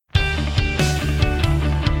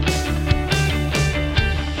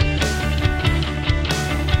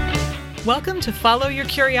Welcome to Follow Your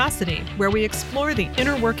Curiosity, where we explore the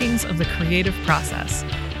inner workings of the creative process.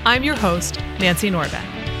 I'm your host, Nancy Norbeck.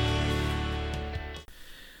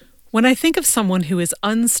 When I think of someone who is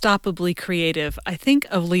unstoppably creative, I think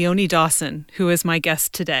of Leonie Dawson, who is my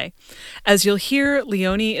guest today. As you'll hear,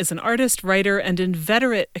 Leonie is an artist, writer, and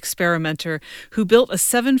inveterate experimenter who built a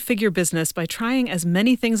 7-figure business by trying as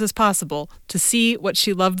many things as possible to see what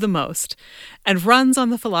she loved the most, and runs on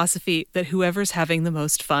the philosophy that whoever's having the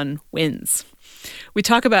most fun wins. We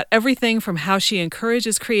talk about everything from how she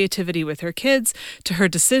encourages creativity with her kids, to her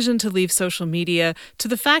decision to leave social media, to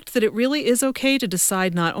the fact that it really is okay to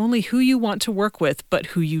decide not only who you want to work with, but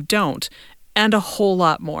who you don't, and a whole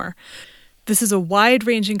lot more. This is a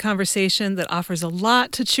wide-ranging conversation that offers a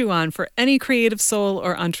lot to chew on for any creative soul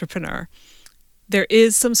or entrepreneur. There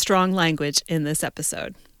is some strong language in this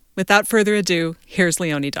episode. Without further ado, here's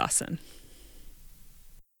Leonie Dawson.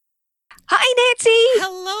 Hi, Nancy.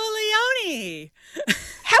 Hello, Leonie.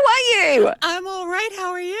 How are you? I'm all right.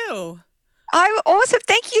 How are you? I'm awesome.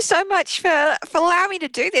 Thank you so much for allowing me to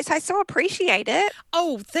do this. I so appreciate it.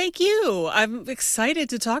 Oh, thank you. I'm excited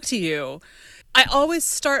to talk to you. I always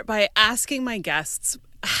start by asking my guests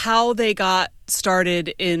how they got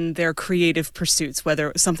started in their creative pursuits, whether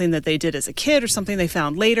it was something that they did as a kid or something they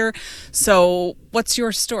found later. So what's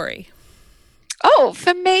your story? Oh,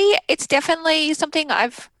 for me, it's definitely something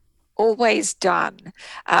I've always done.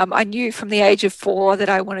 I knew from the age of 4 that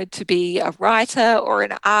I wanted to be a writer or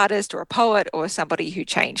an artist or a poet or somebody who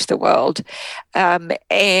changed the world.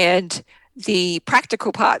 And the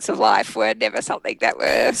practical parts of life were never something that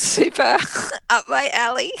were super up my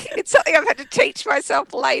alley. It's something I've had to teach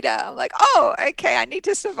myself later. I'm like, oh, okay, I need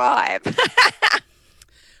to survive.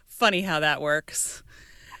 Funny how that works.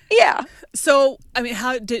 Yeah. So, I mean,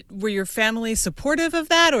 were your family supportive of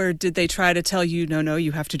that, or did they try to tell you, no,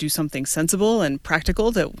 you have to do something sensible and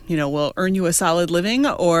practical that, will earn you a solid living,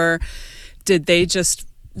 or did they just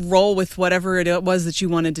roll with whatever it was that you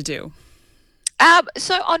wanted to do?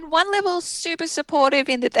 So on one level, super supportive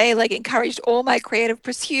in that they encouraged all my creative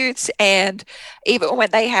pursuits, and even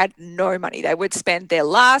when they had no money, they would spend their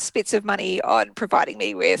last bits of money on providing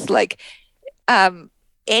me with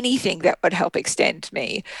anything that would help extend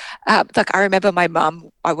me. I remember my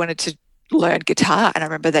mum, I wanted to learn guitar, and I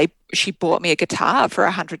remember she bought me a guitar for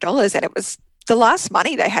 $100, and it was the last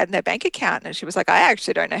money they had in their bank account. And she was like, I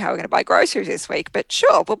actually don't know how we're going to buy groceries this week, but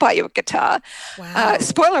sure, we'll buy you a guitar. Wow.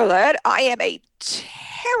 Spoiler alert, I am a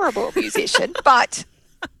terrible musician, but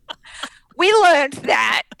we learned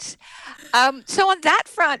that. So on that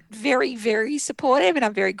front, very, very supportive, and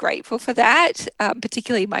I'm very grateful for that,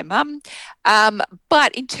 particularly my mum.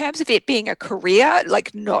 But in terms of it being a career,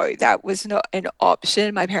 no, that was not an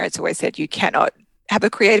option. My parents always said, you cannot have a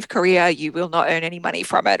creative career, you will not earn any money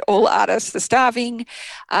from it. All artists are starving.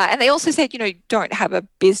 And they also said, don't have a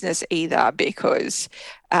business either, because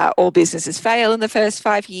all businesses fail in the first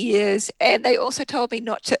 5 years. And they also told me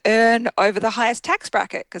not to earn over the highest tax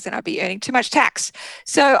bracket, because then I'd be earning too much tax.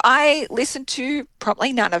 So I listened to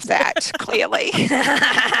probably none of that, clearly.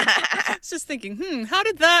 I was just thinking, how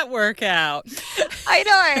did that work out? I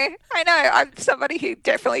know. I'm somebody who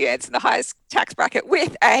definitely earns in the highest tax bracket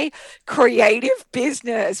with a creative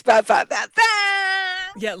business.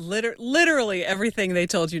 Yeah, literally everything they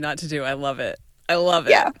told you not to do. I love it.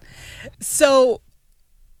 Yeah. So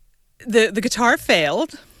the guitar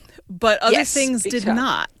failed, but other things did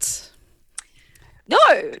not.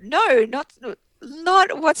 No,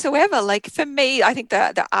 not whatsoever. For me, I think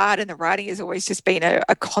the art and the writing has always just been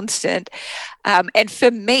a constant. And for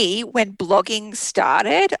me, when blogging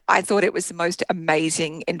started, I thought it was the most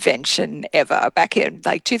amazing invention ever. Back in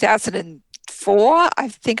 2004, I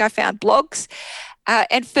think I found blogs.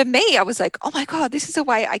 And for me, I was like, oh my God, this is a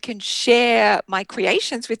way I can share my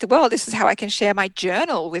creations with the world. This is how I can share my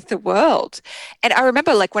journal with the world. And I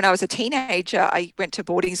remember when I was a teenager, I went to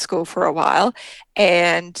boarding school for a while,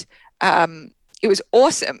 and it was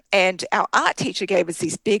awesome. And our art teacher gave us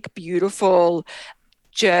these big, beautiful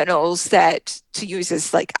journals to use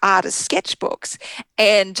as artist sketchbooks,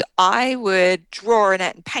 and I would draw in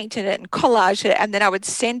it and paint in it and collage it, and then I would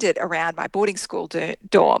send it around my boarding school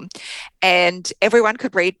dorm, and everyone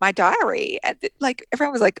could read my diary, and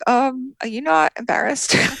everyone was like, are you not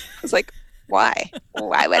embarrassed? I was like, why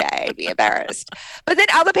would I be embarrassed? But then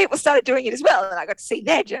other people started doing it as well, and I got to see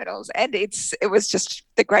their journals, and it was just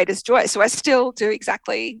the greatest joy. So I still do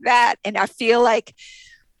exactly that, and I feel like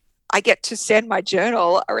I get to send my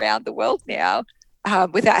journal around the world now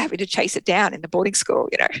without having to chase it down in the boarding school,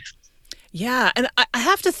 Yeah, and I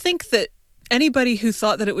have to think that anybody who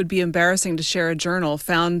thought that it would be embarrassing to share a journal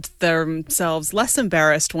found themselves less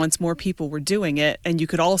embarrassed once more people were doing it. And you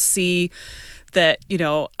could all see that,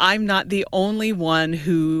 I'm not the only one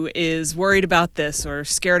who is worried about this or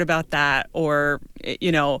scared about that or,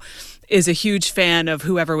 is a huge fan of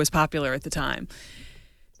whoever was popular at the time.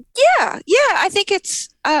 Yeah. I think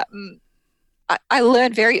I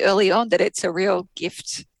learned very early on that it's a real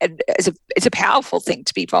gift and it's a powerful thing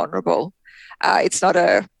to be vulnerable. It's not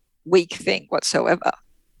a weak thing whatsoever.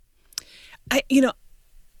 I, you know,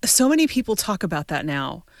 so many people talk about that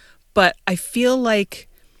now, but I feel like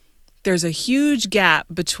there's a huge gap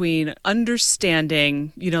between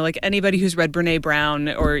understanding, like anybody who's read Brene Brown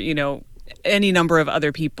or, any number of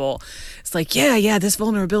other people. It's like, yeah, this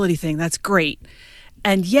vulnerability thing, that's great.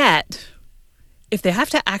 And yet, if they have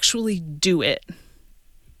to actually do it,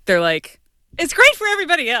 they're like, it's great for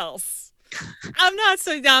everybody else. I'm not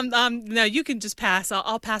so no, you can just pass.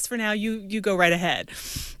 I'll pass for now. You go right ahead.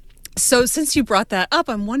 So since you brought that up,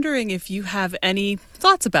 I'm wondering if you have any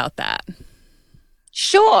thoughts about that.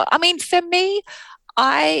 Sure. I mean, for me,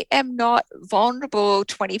 I am not vulnerable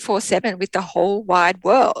 24/7 with the whole wide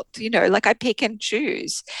world. Like I pick and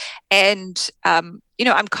choose. And, I'm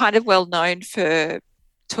kind of well known for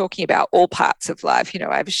talking about all parts of life.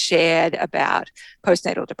 I've shared about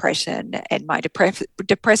postnatal depression and my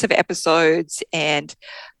depressive episodes and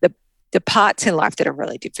the parts in life that are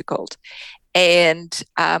really difficult. And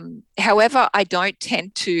however, I don't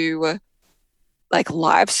tend to like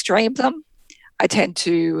live stream them. I tend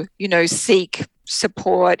to, seek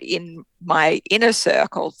support in my inner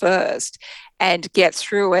circle first and get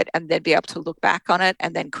through it and then be able to look back on it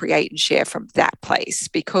and then create and share from that place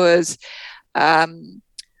because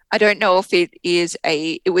I don't know if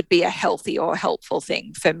it would be a healthy or helpful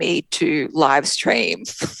thing for me to live stream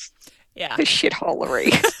the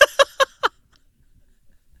shitholery.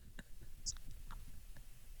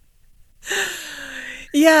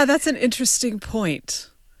 Yeah, that's an interesting point.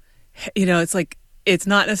 It's like, it's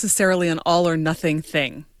not necessarily an all or nothing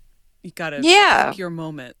thing. You got to pick your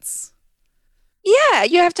moments. Yeah,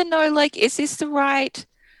 you have to know, like, is this the right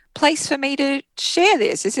place for me to share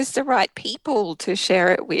this? Is this the right people to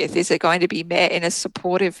share it with? Is it going to be met in a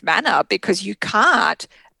supportive manner? Because you can't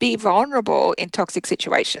be vulnerable in toxic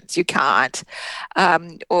situations. You can't.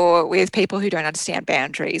 Or with people who don't understand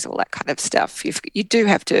boundaries, all that kind of stuff. You do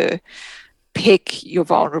have to pick your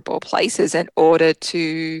vulnerable places in order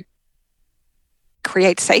to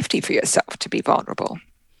create safety for yourself to be vulnerable.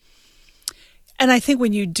 And I think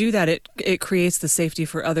when you do that, it creates the safety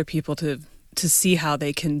for other people to see how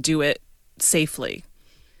they can do it safely.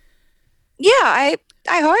 Yeah, I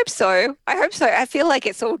hope so. I feel like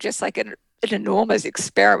it's all just like an enormous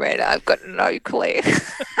experiment. I've got no clue.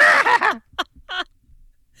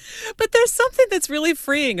 But there's something that's really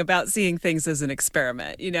freeing about seeing things as an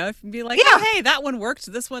experiment, If you be like, oh, hey, that one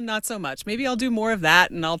worked, this one not so much. Maybe I'll do more of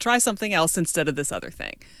that and I'll try something else instead of this other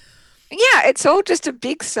thing. Yeah, it's all just a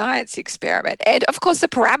big science experiment. And of course, the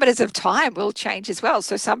parameters of time will change as well.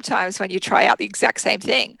 So sometimes when you try out the exact same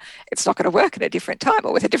thing, it's not going to work at a different time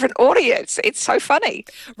or with a different audience. It's so funny.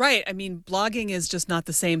 Right. I mean, blogging is just not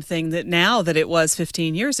the same thing that it was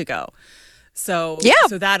 15 years ago. So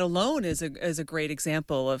that alone is a great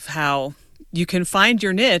example of how you can find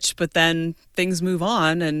your niche, but then things move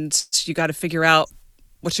on and you got to figure out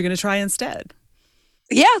what you're going to try instead.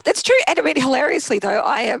 Yeah, that's true. And I mean, hilariously, though,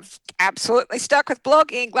 I have absolutely stuck with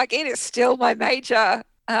blogging. Like, it is still my major,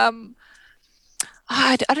 I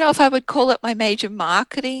don't know if I would call it my major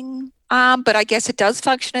marketing, but I guess it does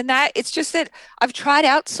function in that. It's just that I've tried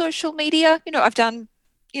out social media. I've done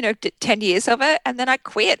 10 years of it. And then I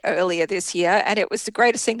quit earlier this year and it was the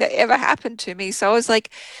greatest thing that ever happened to me. So I was like,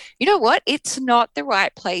 you know what? It's not the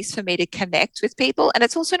right place for me to connect with people. And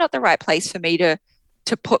it's also not the right place for me to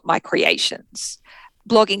put my creations.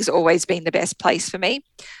 Blogging's always been the best place for me.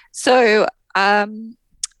 So I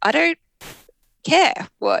don't care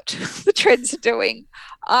what the trends are doing.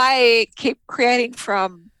 I keep creating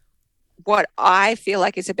from what I feel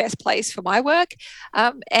like is the best place for my work.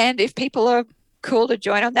 And if people are cool to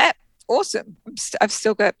join on that, awesome. I've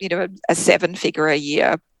still got a 7-figure a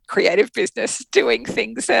year creative business doing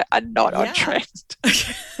things that are not on trend.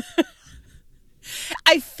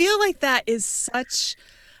 I feel like that is such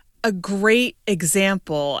a great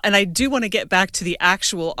example, and I do want to get back to the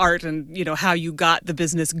actual art and how you got the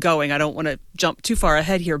business going. I don't want to jump too far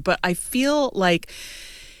ahead here, but I feel like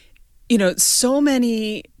so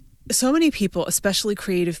many people, especially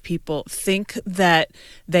creative people, think that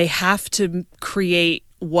they have to create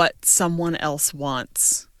what someone else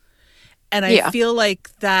wants. And I feel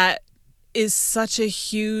like that is such a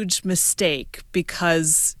huge mistake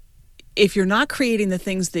because, if you're not creating the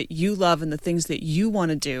things that you love and the things that you want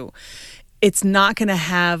to do, it's not going to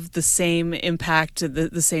have the same impact,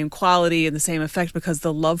 the same quality and the same effect, because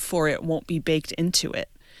the love for it won't be baked into it.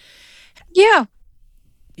 Yeah.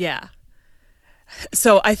 Yeah.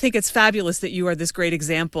 So I think it's fabulous that you are this great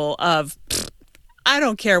example of, I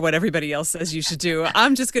don't care what everybody else says you should do.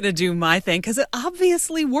 I'm just going to do my thing because it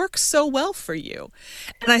obviously works so well for you.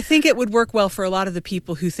 And I think it would work well for a lot of the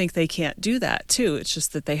people who think they can't do that too. It's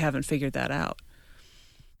just that they haven't figured that out.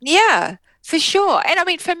 Yeah, for sure. And I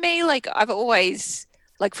mean, for me, like I've always,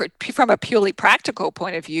 like from a purely practical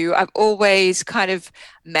point of view, I've always kind of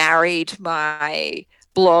married my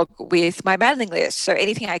blog with my mailing list. So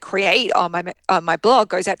anything I create on my blog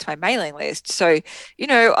goes out to my mailing list. So,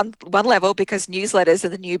 on one level, because newsletters are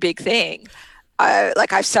the new big thing,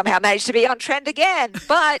 like I've somehow managed to be on trend again.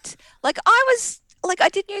 But like I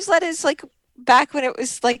did newsletters like back when it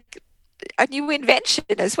was like a new invention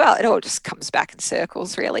as well. It all just comes back in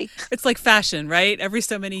circles, really. It's like fashion, right? Every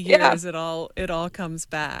so many Yeah. years, it all comes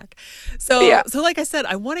back. So Yeah. so like I said,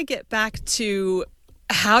 I want to get back to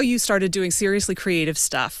how you started doing seriously creative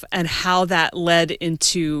stuff and how that led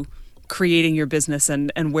into creating your business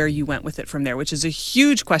and where you went with it from there, which is a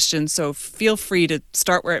huge question. So feel free to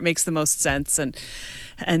start where it makes the most sense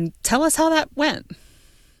and tell us how that went.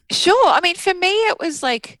 Sure. I mean, for me, it was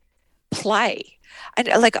like play. And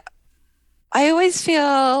like I always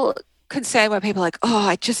feel concerned when people are like, oh,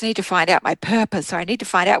 I just need to find out my purpose or I need to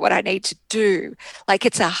find out what I need to do. Like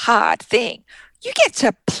it's a hard thing. You get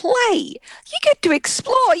to play, you get to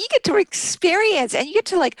explore, you get to experience, and you get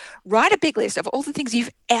to like write a big list of all the things you've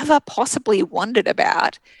ever possibly wondered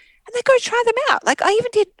about and then go try them out. Like I even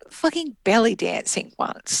did fucking belly dancing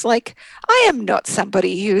once. Like I am not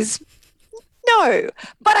somebody who's no,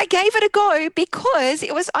 but I gave it a go because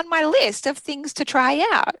it was on my list of things to try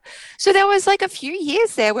out. So there was like a few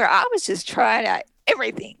years there where I was just trying out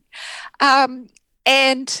everything.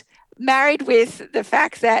 And married with the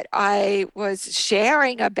fact that I was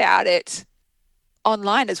sharing about it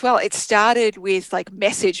online as well. It started with like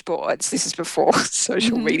message boards. This is before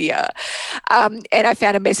social Mm-hmm. media. And I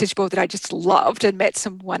found a message board that I just loved and met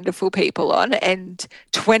some wonderful people on. And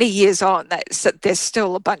 20 years on, there's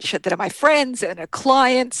still a bunch that are my friends and are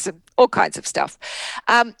clients and all kinds of stuff.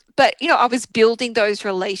 But, I was building those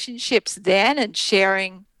relationships then and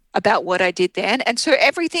sharing about what I did then. And so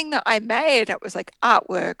everything that I made, it was like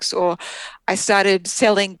artworks, or I started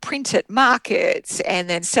selling print at markets and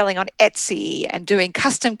then selling on Etsy and doing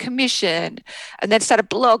custom commission, and then started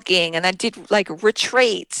blogging and then did like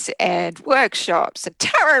retreats and workshops and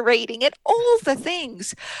tarot reading and all the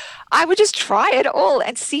things. I would just try it all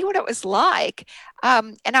and see what it was like.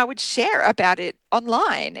 And I would share about it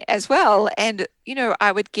online as well. And,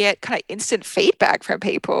 I would get kind of instant feedback from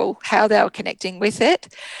people, how they were connecting with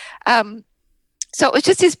it. So it was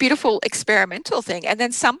just this beautiful experimental thing. And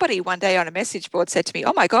then somebody one day on a message board said to me,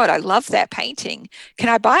 oh my God, I love that painting. Can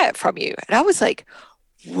I buy it from you? And I was like,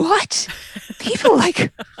 what? People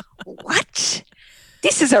like, what?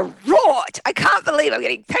 This is a rort. I can't believe I'm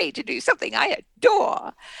getting paid to do something I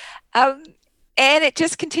adore. And it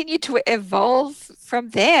just continued to evolve from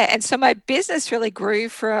there. And so my business really grew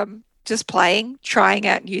from just playing, trying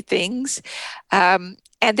out new things. And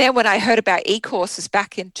then when I heard about e-courses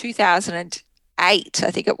back in 2008,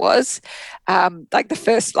 I think it was, like the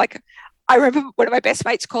first, like, I remember one of my best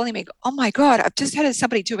mates calling me, oh my God, I've just heard of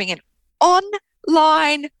somebody doing an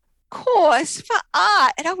online course for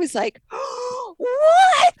art. And I was like, oh,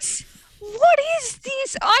 what? What is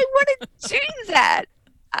this? I want to do that.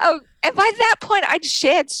 And by that point, I'd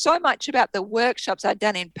shared so much about the workshops I'd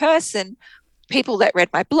done in person. People that read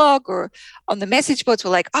my blog or on the message boards were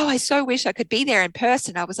like, oh, I so wish I could be there in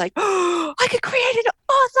person. I was like, oh, I could create an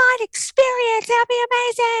online experience. That'd be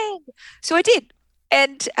amazing. So I did.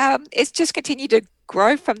 And it's just continued to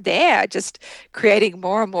grow from there, just creating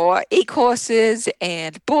more and more e-courses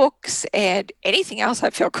and books and anything else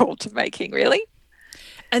I feel called to making, really.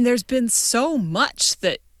 And there's been so much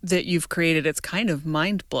that you've created. It's kind of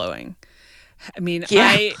mind-blowing. I mean,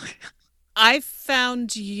 Yeah. I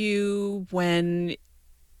found you when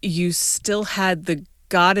you still had the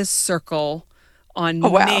Goddess Circle on Oh,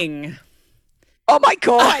 wow. Ning. Oh my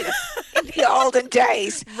God. In the olden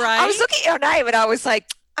days. I was Right? looking at your name and I was like,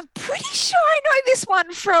 I'm pretty sure I know this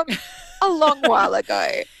one from a long while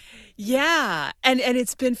ago. Yeah. And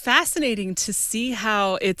it's been fascinating to see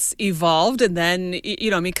how it's evolved. And then, I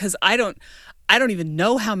mean, because I don't even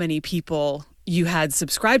know how many people you had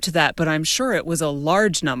subscribed to that, but I'm sure it was a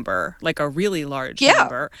large number, like a really large Yeah.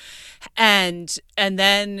 number. And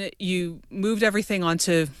then you moved everything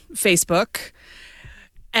onto Facebook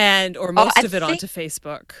or Oh, most of it onto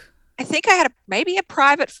Facebook. I think I had maybe a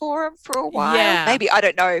private forum for a while. Yeah. Maybe, I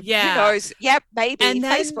don't know. Who Yeah. knows? Yep, maybe. And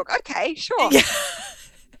then, Facebook. Okay, sure. yeah.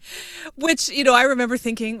 Which, I remember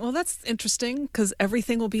thinking, well, that's interesting because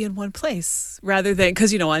everything will be in one place rather than,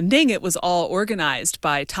 because, on Ning, it was all organized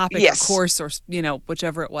by topic or Yes. course or,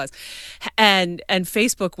 whichever it was. And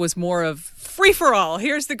Facebook was more of free for all.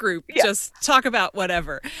 Here's the group. Yeah. Just talk about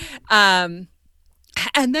whatever. And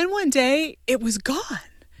then one day it was gone.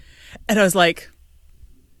 And I was like,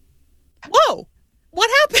 whoa, what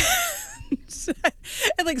happened?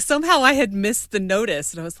 And like somehow I had missed the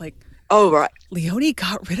notice. And I was like, oh, right. Leonie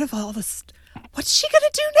got rid of all this. What's she going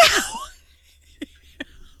to do now?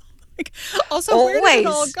 Like, also, where did it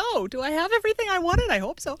all go? Do I have everything I wanted? I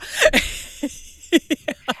hope so.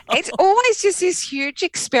 It's always just this huge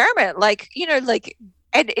experiment.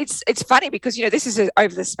 And it's funny because, this is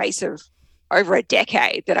over the space of over a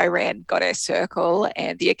decade that I ran Goddess Circle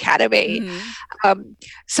and the Academy. Mm-hmm.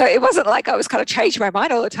 So it wasn't like I was kind of changing my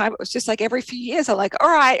mind all the time. It was just like every few years I'm like, all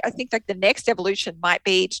right, I think like the next evolution might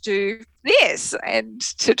be to do this and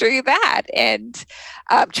to do that, and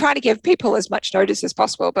trying to give people as much notice as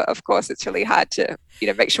possible. But of course, it's really hard to,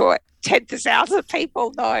 make sure tens of thousands of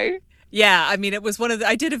people know. Yeah, I mean, it was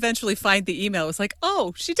I did eventually find the email. It was like,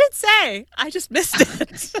 oh, she did say, I just missed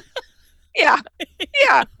it. Yeah.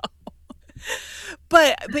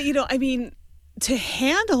 But I mean, to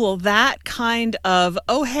handle that kind of,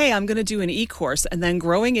 oh, hey, I'm going to do an e-course, and then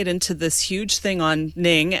growing it into this huge thing on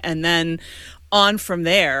Ning, and then on from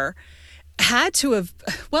there, had to have,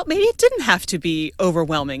 well, maybe it didn't have to be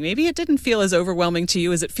overwhelming. Maybe it didn't feel as overwhelming to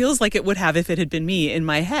you as it feels like it would have if it had been me in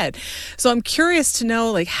my head. So I'm curious to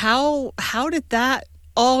know, like, how did that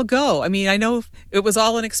all go? I mean, I know it was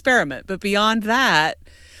all an experiment, but beyond that,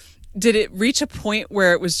 did it reach a point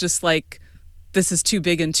where it was just like, this is too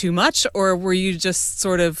big and too much? Or were you just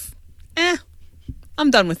sort of, I'm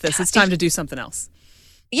done with this. It's time to do something else?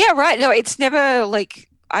 Yeah, right. No, it's never like,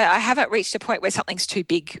 I haven't reached a point where something's too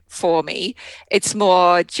big for me. It's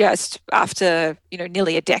more just after,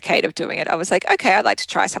 nearly a decade of doing it, I was like, okay, I'd like to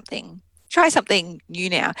try something new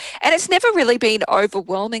now. And it's never really been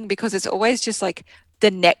overwhelming because it's always just like the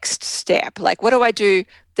next step. Like, what do I do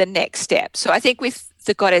the next step? So I think with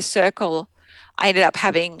the Goddess Circle, I ended up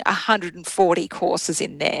having 140 courses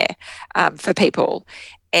in there for people.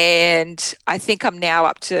 And I think I'm now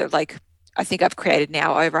up to I think I've created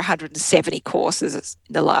now over 170 courses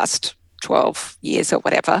in the last 12 years or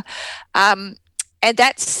whatever. And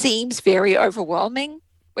that seems very overwhelming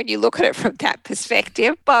when you look at it from that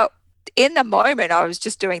perspective. But in the moment, I was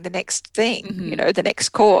just doing the next thing, Mm-hmm. The next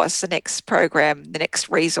course, the next program, the next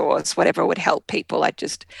resource, whatever would help people. I'd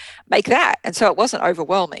just make that. And so it wasn't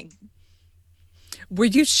overwhelming. Were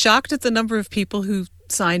you shocked at the number of people who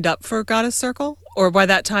signed up for Goddess Circle? Or by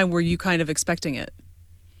that time, were you kind of expecting it?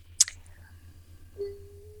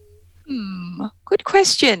 Good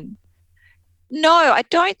question. No, I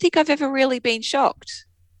don't think I've ever really been shocked.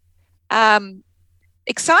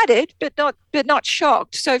 Excited, but not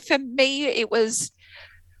shocked. So for me, it was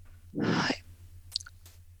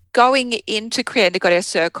going into creating the Goddess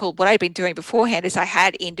Circle. What I'd been doing beforehand is I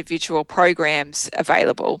had individual programs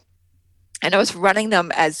available. And I was running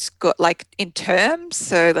them as in terms.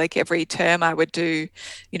 So like every term I would do,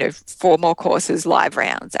 4 more courses, live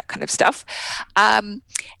rounds, that kind of stuff.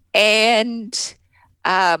 And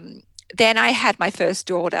then I had my first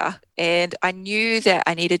daughter, and I knew that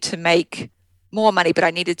I needed to make more money, but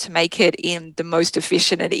I needed to make it in the most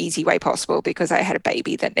efficient and easy way possible because I had a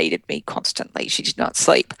baby that needed me constantly. She did not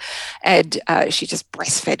sleep, and she just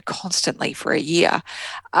breastfed constantly for a year.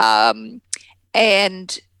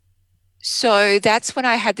 And so that's when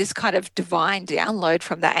I had this kind of divine download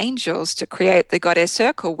from the angels to create the Goddess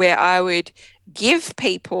Circle, where I would give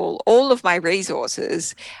people all of my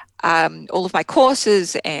resources, all of my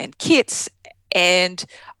courses and kits, and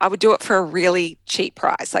I would do it for a really cheap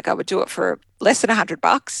price. Like I would do it for less than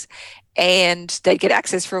 $100, and they'd get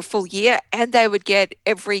access for a full year, and they would get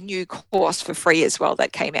every new course for free as well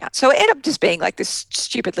that came out. So it ended up just being like this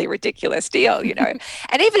stupidly ridiculous deal, And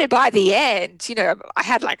even by the end, I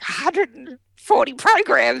had like 140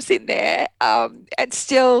 programs in there, and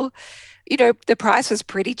still, the price was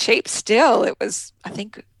pretty cheap still. It was, I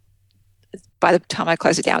think, by the time I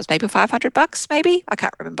closed it down, it was maybe $500, maybe. I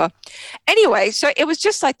can't remember. Anyway, so it was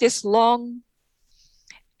just like this long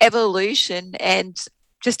evolution and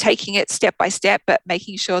just taking it step by step, but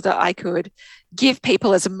making sure that I could give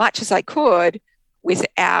people as much as I could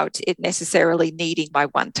without it necessarily needing my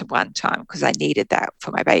one-to-one time, because I needed that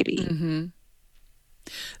for my baby. Mm-hmm.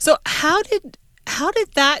 So how did How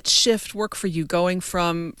did that shift work for you, going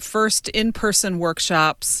from first in-person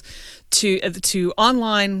workshops to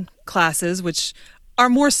online classes, which are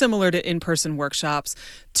more similar to in-person workshops,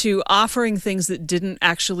 to offering things that didn't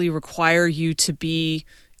actually require you to be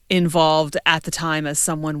involved at the time as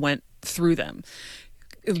someone went through them?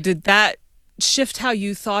 Did that shift how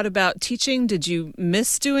you thought about teaching? Did you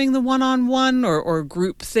miss doing the one-on-one or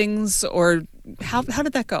group things, or how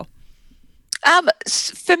did that go?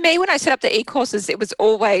 For me, when I set up the e-courses, it was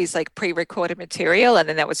always like pre-recorded material, and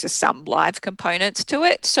then there was just some live components to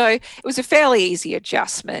it. So it was a fairly easy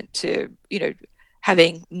adjustment to,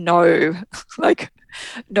 having no like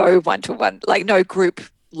no one-to-one, like no group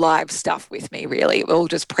live stuff with me, really, all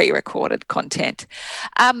just pre-recorded content.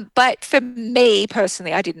 But for me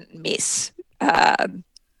personally, I didn't miss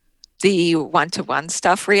the one-to-one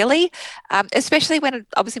stuff, really, especially when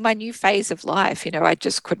obviously my new phase of life, I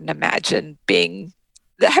just couldn't imagine having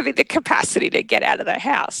the capacity to get out of the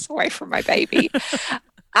house away from my baby.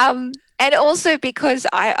 And also because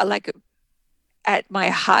I like, at my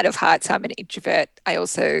heart of hearts, I'm an introvert. I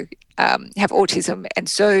also have autism, and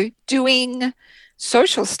so doing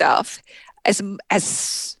social stuff,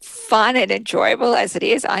 as fun and enjoyable as it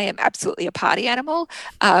is, I am absolutely a party animal.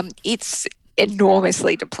 It's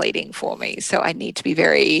enormously depleting for me, so I need to be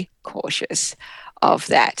very cautious of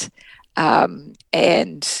that,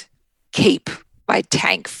 and keep my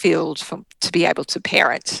tank filled to be able to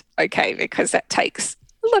parent, okay, because that takes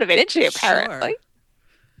a lot of energy, apparently. Sure.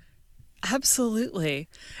 Absolutely.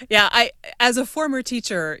 Yeah, as a former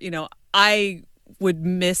teacher, I would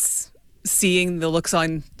miss seeing the looks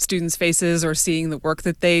on students' faces or seeing the work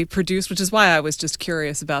that they produce, which is why I was just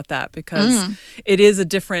curious about that, because it is a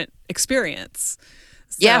different experience.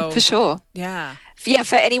 Yeah, for sure. Yeah. Yeah,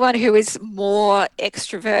 for anyone who is more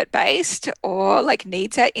extrovert based or like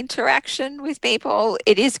needs that interaction with people,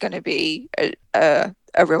 it is going to be a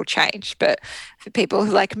real change. But for people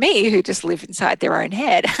like me who just live inside their own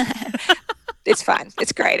head, it's fun.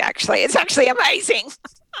 It's great, actually. It's actually amazing.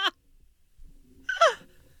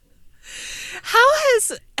 How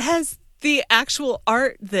has the actual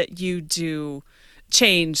art that you do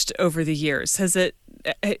changed over the years? Has it,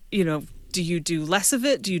 do you do less of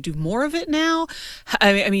it? Do you do more of it now?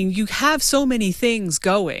 I mean, you have so many things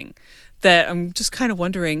going that I'm just kind of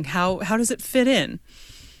wondering how does it fit in?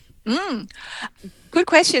 Good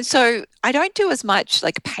question. So I don't do as much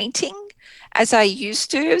like painting as I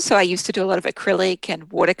used to. So I used to do a lot of acrylic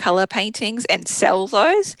and watercolor paintings and sell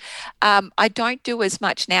those. I don't do as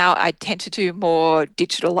much now. I tend to do more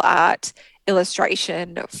digital art,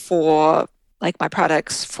 illustration for like my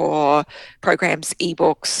products, for programs,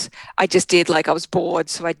 ebooks. I just did, like, I was bored,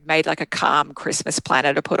 so I made like a calm Christmas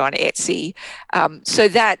planner to put on Etsy. So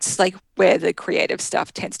that's like where the creative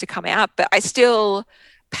stuff tends to come out. But I still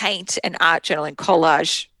paint and art journal and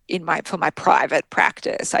collage for my private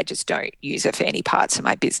practice. I just don't use it for any parts of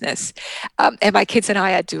my business. And my kids and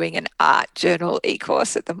I are doing an art journal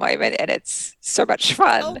e-course at the moment, and it's so much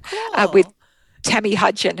fun. Oh, cool. With Tammy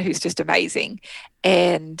Hudgen, who's just amazing.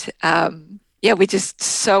 And yeah, we just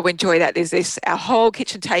so enjoy that. Our whole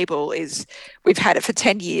kitchen table we've had it for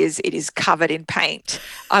 10 years. It is covered in paint.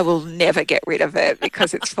 I will never get rid of it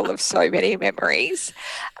because it's full of so many memories.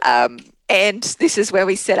 And this is where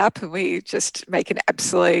we set up, and we just make an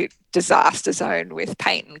absolute disaster zone with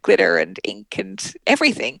paint and glitter and ink and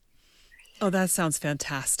everything. Oh, that sounds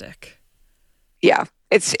fantastic. Yeah,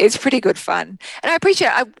 it's pretty good fun. And I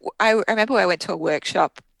appreciate I remember I went to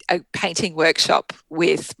a painting workshop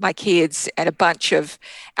with my kids and a bunch of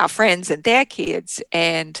our friends and their kids.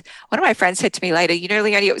 And one of my friends said to me later,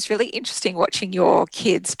 Leonie, it was really interesting watching your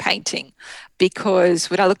kids painting, because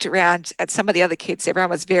when I looked around at some of the other kids, everyone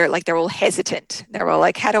was very, like, they're all hesitant. They're all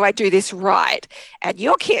like, how do I do this right? And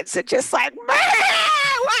your kids are just like,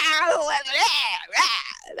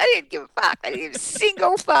 they didn't give a fuck. They didn't give a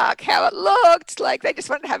single fuck how it looked. Like, they just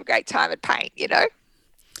wanted to have a great time and paint.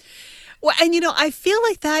 Well, and I feel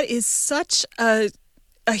like that is such a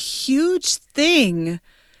huge thing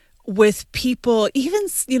with people, even,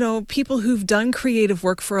 people who've done creative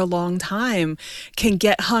work for a long time can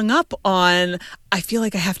get hung up on, I feel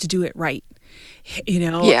like I have to do it right.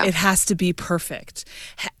 Yeah. It has to be perfect.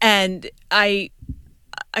 And I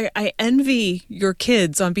envy your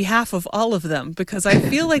kids on behalf of all of them, because I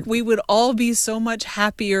feel like we would all be so much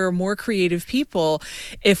happier, more creative people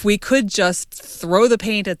if we could just throw the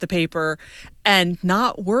paint at the paper and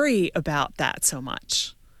not worry about that so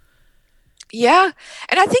much. Yeah.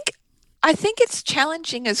 And I think it's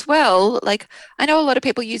challenging as well. Like, I know a lot of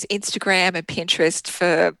people use Instagram and Pinterest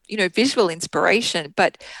for, visual inspiration,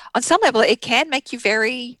 but on some level it can make you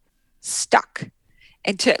very stuck.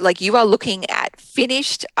 And like you are looking at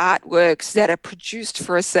finished artworks that are produced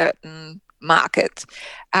for a certain market,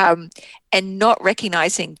 um, and not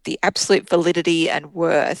recognizing the absolute validity and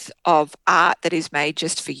worth of art that is made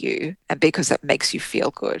just for you and because it makes you feel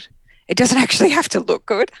good. It doesn't actually have to look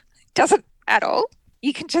good. It doesn't at all.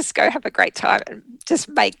 You can just go have a great time and just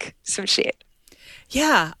make some shit.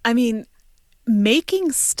 Yeah, I mean,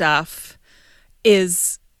 making stuff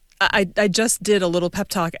is I just did a little pep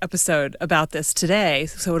talk episode about this today,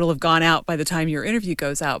 so it'll have gone out by the time your interview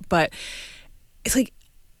goes out. But it's like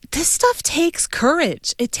this stuff takes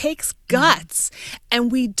courage. It takes guts.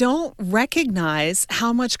 And we don't recognize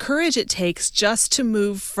how much courage it takes just to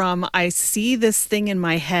move from I see this thing in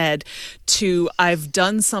my head to I've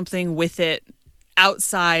done something with it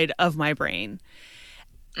outside of my brain.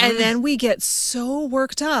 And then we get so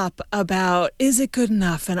worked up about, is it good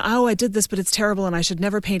enough? And, oh, I did this, but it's terrible and I should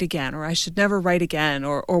never paint again, or I should never write again,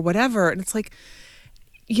 or whatever. And it's like,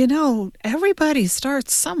 everybody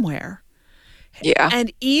starts somewhere. Yeah.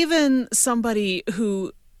 And even somebody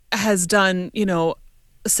who has done,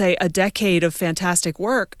 say a decade of fantastic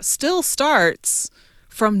work still starts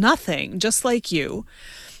from nothing, just like you.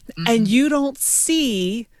 And you don't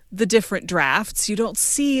see the different drafts. You don't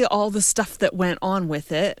see all the stuff that went on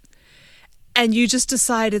with it. And you just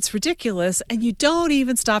decide it's ridiculous. And you don't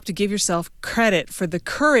even stop to give yourself credit for the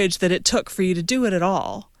courage that it took for you to do it at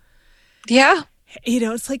all. Yeah.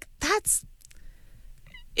 It's like,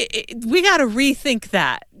 we got to rethink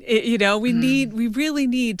that. We really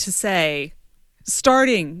need to say,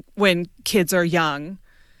 starting when kids are young,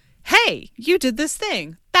 hey, you did this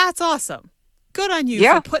thing. That's awesome. Good on you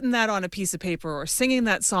for putting that on a piece of paper or singing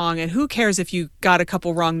that song. And who cares if you got a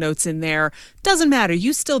couple wrong notes in there? Doesn't matter.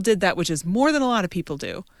 You still did that, which is more than a lot of people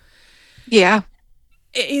do. Yeah.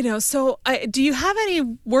 So do you have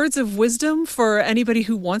any words of wisdom for anybody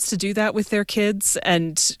who wants to do that with their kids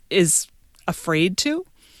and is afraid to?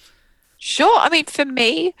 Sure. I mean, for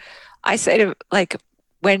me, I say to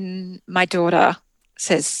when my daughter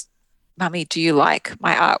says, Mummy, do you like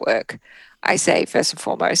my artwork? I say, first and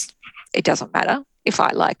foremost, it doesn't matter if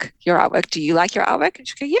I like your artwork. Do you like your artwork? And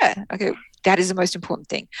she go, yeah. Okay, that is the most important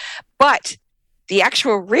thing. But the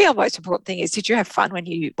actual real most important thing is, did you have fun when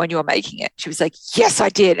you were making it? She was like, yes, I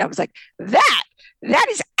did. And I was like, that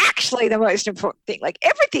is actually the most important thing. Like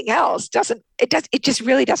everything else it just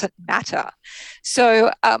really doesn't matter.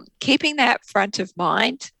 So keeping that front of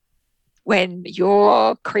mind when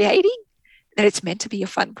you're creating, that it's meant to be a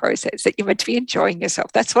fun process, that you're meant to be enjoying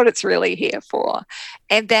yourself. That's what it's really here for.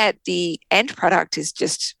 And that the end product is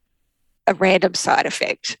just a random side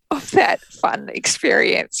effect of that fun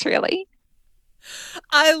experience, really.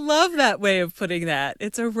 I love that way of putting that.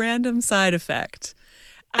 It's a random side effect.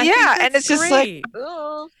 And it's just like,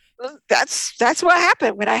 oh, that's what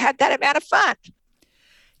happened when I had that amount of fun.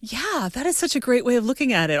 Yeah, that is such a great way of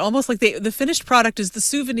looking at it. Almost like the finished product is the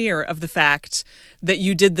souvenir of the fact that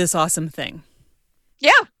you did this awesome thing.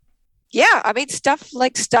 Yeah. Yeah. I mean,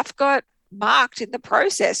 stuff got marked in the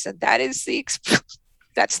process, and that is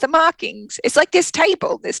that's the markings. It's like this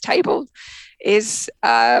table. This table is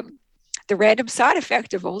the random side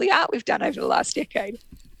effect of all the art we've done over the last decade.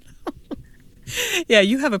 Yeah,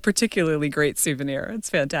 you have a particularly great souvenir. It's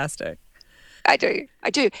fantastic. I do.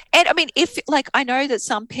 And I mean, I know that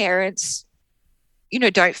some parents,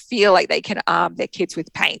 don't feel like they can arm their kids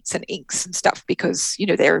with paints and inks and stuff because,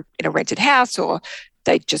 they're in a rented house or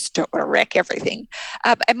they just don't want to wreck everything.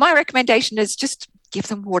 And my recommendation is just give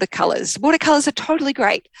them watercolors. Watercolors are totally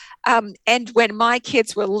great. And when my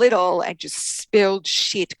kids were little and just spilled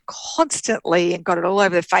shit constantly and got it all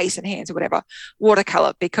over their face and hands or whatever,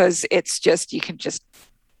 watercolor, because it's just, you can just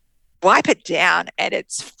wipe it down and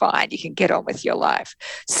it's fine. You can get on with your life.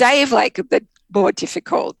 Save the more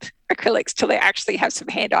difficult acrylics till they actually have some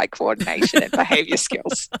hand-eye coordination and behavior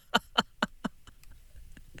skills.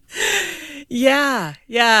 Yeah.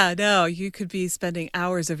 No, you could be spending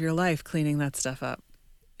hours of your life cleaning that stuff up.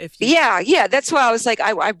 Yeah. That's why I was like,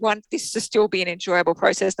 I want this to still be an enjoyable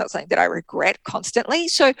process, not something that I regret constantly.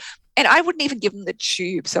 So, and I wouldn't even give them the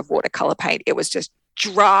tubes of watercolor paint. It was just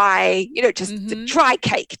dry, the dry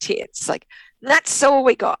cake tins. Like that's all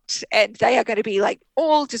we got. And they are going to be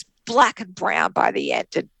all just black and brown by the end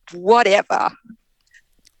and whatever.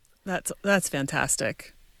 That's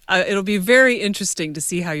fantastic. It'll be very interesting to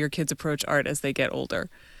see how your kids approach art as they get older.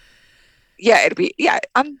 Yeah,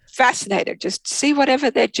 I'm fascinated. Just see whatever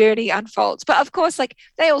their journey unfolds. But of course,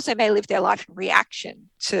 they also may live their life in reaction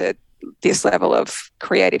to this level of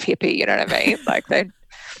creative hippie, you know what I mean?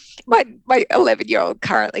 My 11-year-old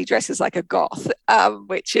currently dresses like a goth,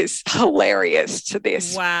 which is hilarious to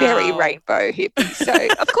this very rainbow hippie. So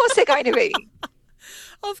of course they're going to be.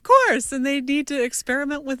 Of course. And they need to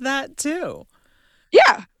experiment with that too.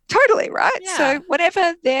 Yeah, totally, right? Yeah. So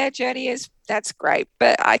whatever their journey is, that's great.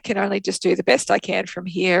 But I can only just do the best I can from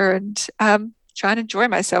here and try and enjoy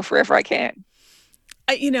myself wherever I can.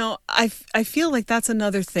 I feel like that's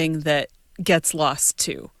another thing that gets lost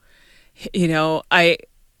too.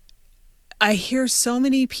 I hear so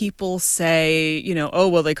many people say, oh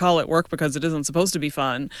well, they call it work because it isn't supposed to be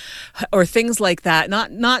fun, or things like that.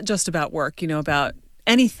 Not just about work, about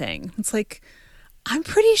anything. It's like I'm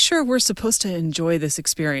pretty sure we're supposed to enjoy this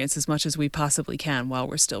experience as much as we possibly can while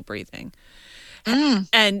we're still breathing.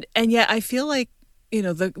 Mm. And yet I feel like,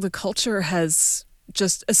 the culture has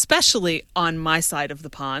just, especially on my side of the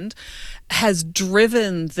pond, has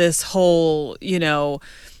driven this whole,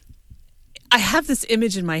 I have this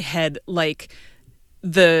image in my head like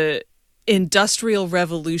the Industrial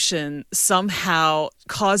Revolution somehow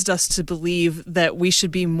caused us to believe that we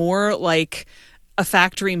should be more like a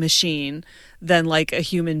factory machine than like a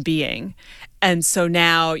human being. And so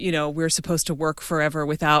now, we're supposed to work forever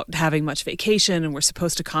without having much vacation, and we're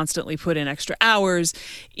supposed to constantly put in extra hours,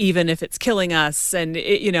 even if it's killing us. And,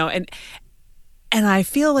 and I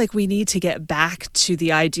feel like we need to get back to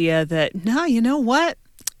the idea that, no, you know what?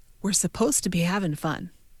 We're supposed to be having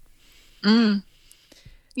fun. Mm.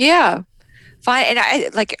 Yeah, fine. And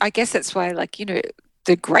I guess that's why,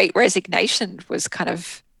 the Great Resignation was kind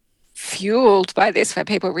of fueled by this when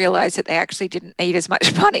people realized that they actually didn't need as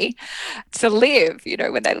much money to live,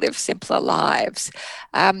 when they live simpler lives.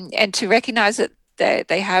 And to recognize that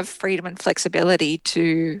they have freedom and flexibility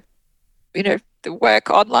to, to work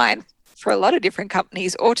online for a lot of different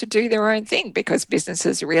companies or to do their own thing, because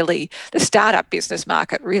the startup business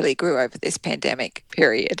market really grew over this pandemic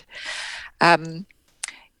period.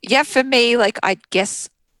 Yeah, for me, I guess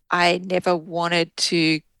I never wanted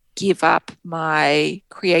to give up my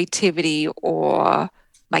creativity or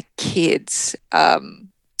my kids. And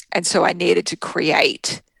so I needed to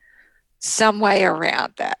create some way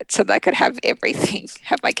around that so that I could have everything,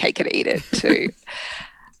 have my cake and eat it too.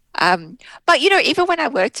 But, even when I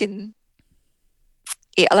worked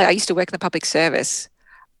I used to work in the public service,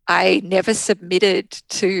 I never submitted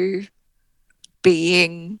to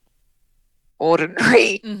being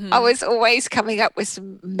ordinary. Mm-hmm. I was always coming up with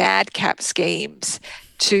some madcap schemes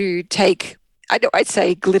to take, I'd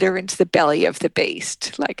say, glitter into the belly of the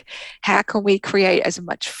beast. Like, how can we create as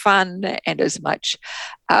much fun and as much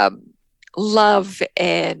love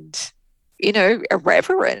and,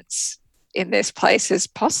 irreverence in this place as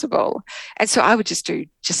possible? And so I would just do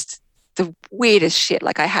the weirdest shit.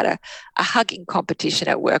 Like, I had a hugging competition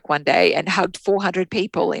at work one day and hugged 400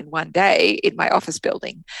 people in one day in my office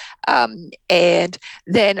building. And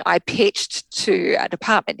then I pitched to a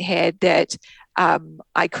department head that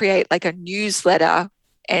I create like a newsletter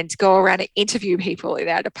and go around and interview people in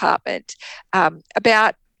our department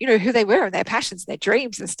about, who they were and their passions and their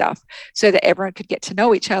dreams and stuff, so that everyone could get to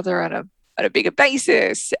know each other on a bigger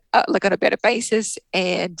basis, on a better basis.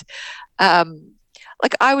 And I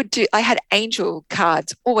had angel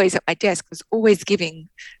cards always at my desk. I was always giving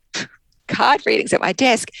card readings at my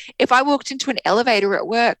desk. If I walked into an elevator at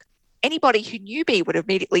work, anybody who knew me would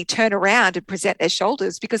immediately turn around and present their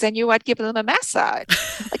shoulders because they knew I'd given them a massage.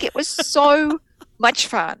 It was so much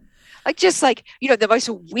fun. The most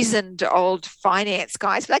wizened old finance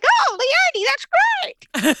guys like, oh, Leonie, that's great.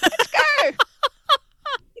 Let's go.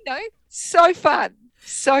 So fun.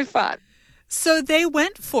 So fun. So they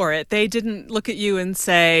went for it. They didn't look at you and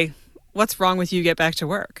say, what's wrong with you? Get back to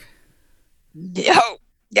work. No.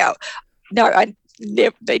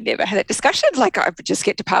 They never had that discussion. I would just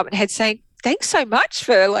get department heads saying, thanks so much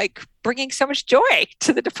for bringing so much joy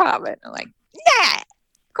to the department. I'm like, yeah,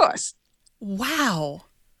 of course. Wow.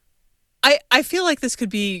 I feel like this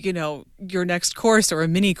could be, your next course or a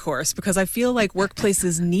mini course, because I feel like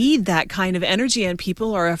workplaces need that kind of energy and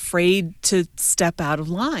people are afraid to step out of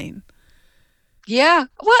line. Yeah.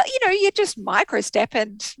 Well, you just micro step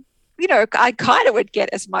and, I kind of would get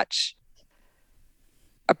as much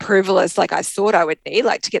approval as I thought I would need,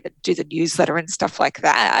 to do the newsletter and stuff like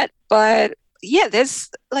that. But yeah,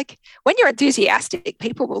 there's when you're enthusiastic,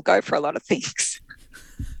 people will go for a lot of things.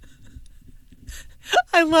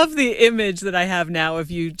 I love the image that I have now of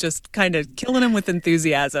you just kind of killing them with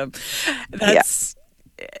enthusiasm. That's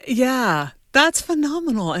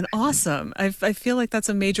phenomenal and awesome. I feel like that's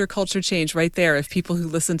a major culture change right there. If people who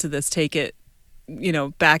listen to this take it,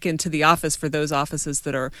 back into the office for those offices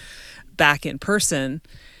that are back in person,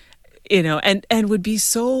 and would be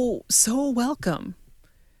so welcome.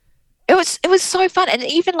 It was so fun. And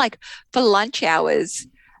even for lunch hours,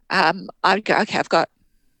 I'd go, okay, I've got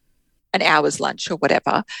an hour's lunch or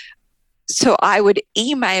whatever. So I would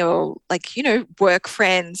email, like, work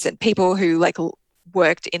friends and people who like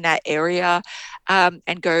worked in that area,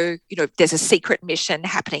 and go, there's a secret mission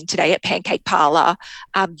happening today at Pancake Parlor.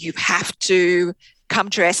 You have to come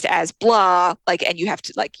dressed as blah, like, and you have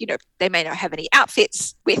to, like, they may not have any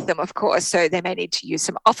outfits with them, of course, so they may need to use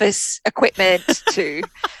some office equipment to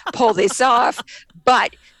pull this off.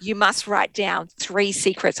 But you must write down 3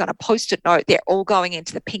 secrets on a post-it note. They're all going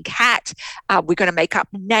into the pink hat. We're going to make up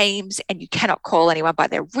names, and you cannot call anyone by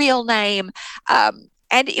their real name.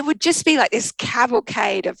 And it would just be like this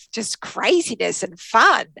cavalcade of just craziness and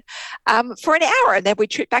fun, for an hour, and then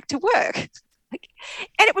we'd trip back to work.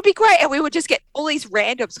 And it would be great. And we would just get all these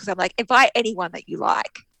randoms, because I'm like, invite anyone that you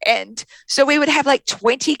like. And so we would have like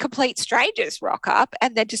 20 complete strangers rock up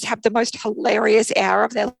and then just have the most hilarious hour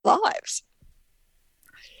of their lives.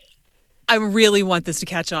 I really want this to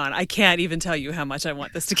catch on. I can't even tell you how much I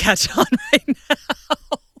want this to catch on right now.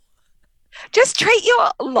 Just treat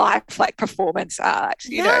your life like performance art,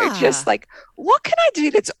 just like, what can I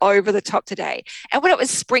do that's over the top today? And when it was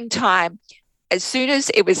springtime, as soon as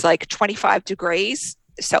it was like 25 degrees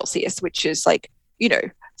Celsius, which is like,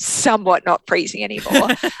 somewhat not freezing anymore,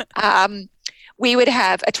 we would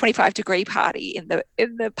have a 25-degree party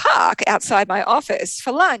in the park outside my office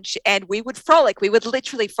for lunch, and we would frolic. We would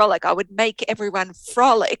literally frolic. I would make everyone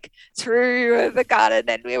frolic through the garden,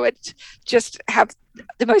 and we would just have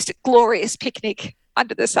the most glorious picnic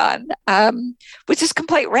under the sun, with just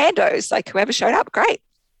complete randos, like whoever showed up, great.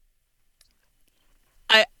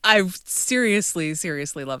 I seriously,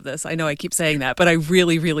 seriously love this. I know I keep saying that, but I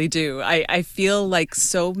really, really do. I feel like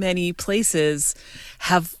so many places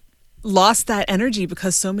have lost that energy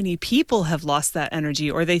because so many people have lost that energy,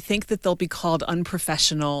 or they think that they'll be called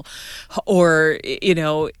unprofessional, or,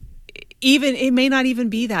 even it may not even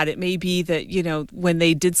be that. It may be that, when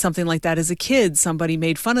they did something like that as a kid, somebody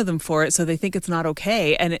made fun of them for it, so they think it's not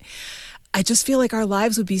okay. And I just feel like our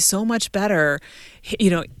lives would be so much better,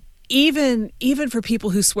 even for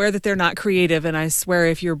people who swear that they're not creative. And I swear,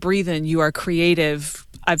 if you're breathing, you are creative.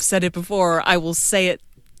 I've said it before. I will say it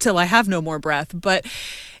till I have no more breath. But,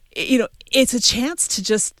 it's a chance to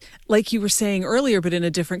just, like you were saying earlier, but in a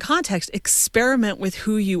different context, experiment with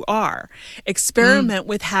who you are. Experiment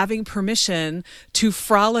with having permission to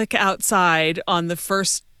frolic outside on the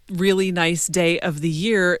first really nice day of the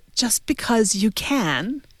year, just because you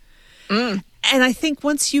can. And I think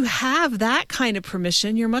once you have that kind of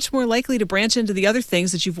permission, you're much more likely to branch into the other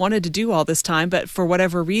things that you've wanted to do all this time, but for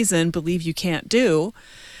whatever reason, believe you can't do.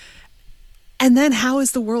 And then how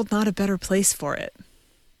is the world not a better place for it?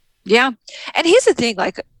 Yeah. And here's the thing,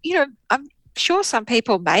 like, I'm sure some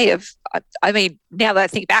people may have, I mean, now that I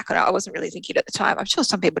think back on it, I wasn't really thinking at the time. I'm sure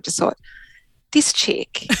some people just thought, this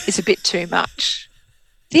chick is a bit too much.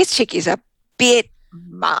 This chick is a bit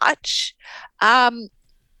much.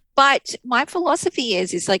 But my philosophy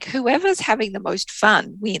is like, whoever's having the most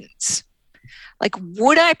fun wins. Like,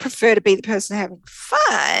 would I prefer to be the person having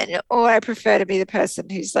fun, or I prefer to be the person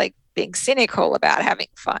who's like being cynical about having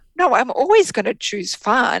fun? No, I'm always going to choose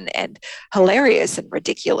fun and hilarious and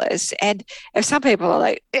ridiculous. And if some people are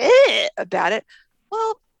like about it,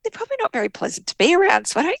 well, they're probably not very pleasant to be around.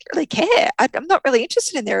 So I don't really care. I'm not really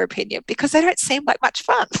interested in their opinion because they don't seem like much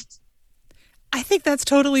fun. I think that's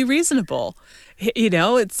totally reasonable.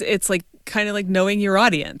 It's like kind of like knowing your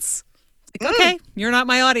audience. Like, okay, you're not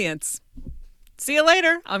my audience. See you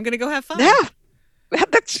later. I'm going to go have fun. Yeah,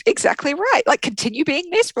 that's exactly right. Like, continue being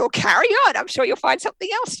miserable. Carry on. I'm sure you'll find something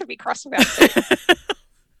else to be cross about.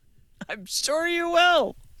 I'm sure you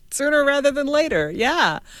will. Sooner rather than later.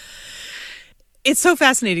 Yeah. It's so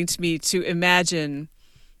fascinating to me to imagine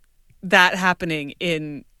that happening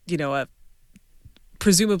in, a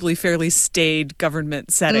presumably fairly staid government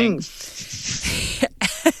setting.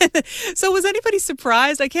 So was anybody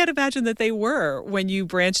surprised? I can't imagine that they were when you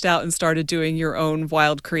branched out and started doing your own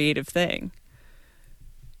wild creative thing.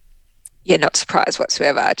 Yeah, not surprised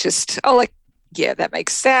whatsoever. Just, yeah, that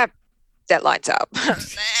makes that lines up.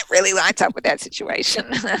 That really lines up with that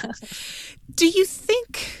situation. Do you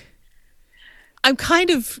think... I'm kind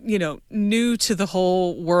of, new to the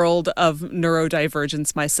whole world of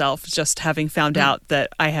neurodivergence myself, just having found out that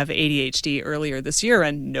I have ADHD earlier this year,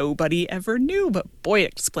 and nobody ever knew, but boy,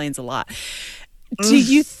 it explains a lot. Do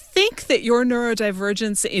you think that your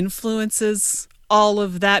neurodivergence influences all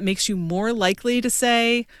of that, makes you more likely to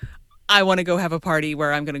say, I want to go have a party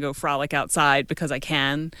where I'm going to go frolic outside because I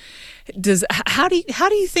can? How do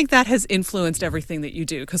you think that has influenced everything that you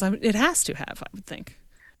do? Because it has to have, I would think.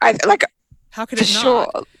 How could it not?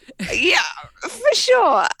 Sure. Yeah, for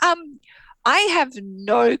sure. I have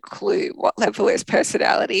no clue what level is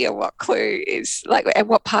personality and what clue is like, and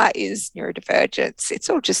what part is neurodivergence. It's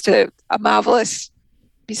all just a marvelous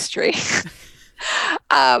mystery.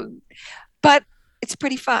 But it's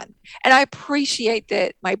pretty fun. And I appreciate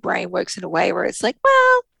that my brain works in a way where it's like,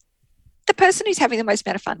 well, the person who's having the most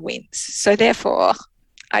amount of fun wins. So therefore,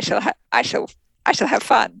 I shall have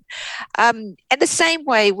fun. And the same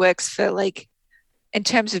way works for, like, in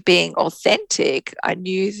terms of being authentic. I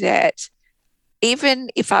knew that even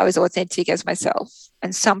if I was authentic as myself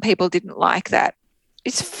and some people didn't like that,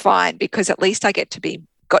 it's fine, because at least I got to be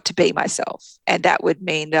myself. And that would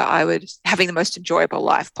mean that I was having the most enjoyable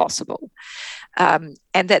life possible. And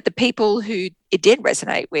that the people who it did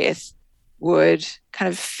resonate with would kind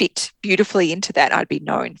of fit beautifully into that. I'd be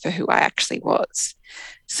known for who I actually was.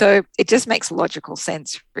 So it just makes logical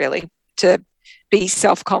sense, really, to be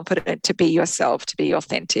self-confident, to be yourself, to be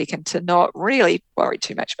authentic, and to not really worry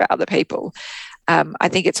too much about other people. I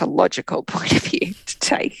think it's a logical point of view to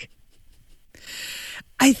take.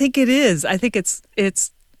 I think it is. I think it's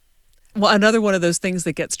well, another one of those things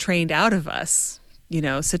that gets trained out of us.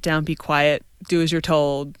 Sit down, be quiet, do as you're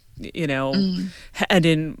told. And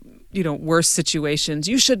in worse situations,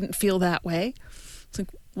 you shouldn't feel that way. It's like,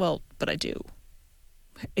 well, but I do.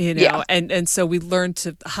 Yeah. And so we learn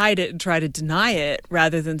to hide it and try to deny it,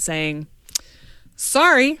 rather than saying,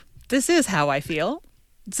 sorry, this is how I feel.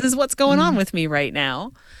 This is what's going on with me right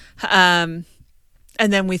now. And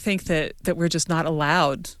then we think that we're just not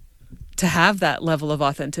allowed to have that level of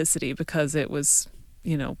authenticity because it was,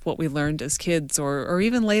 what we learned as kids, or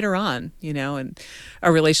even later on, in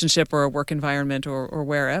a relationship or a work environment or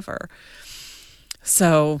wherever.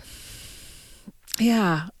 So,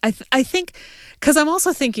 yeah, I think, because I'm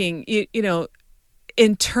also thinking,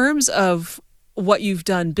 in terms of what you've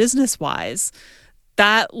done business-wise,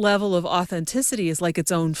 that level of authenticity is like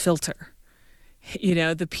its own filter.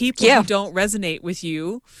 The people who don't resonate with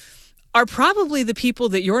you are probably the people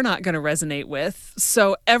that you're not going to resonate with.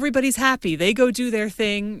 So everybody's happy. They go do their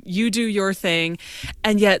thing. You do your thing.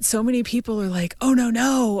 And yet so many people are like, oh,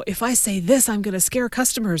 no. If I say this, I'm going to scare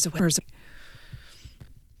customers away.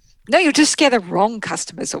 No, you'll just scare the wrong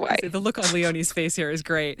customers away. The look on Leonie's face here is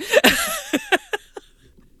great.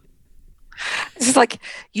 It's like,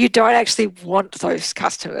 you don't actually want those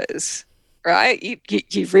customers, right?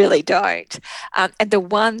 You really don't. And the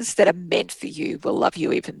ones that are meant for you will love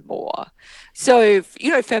you even more. So,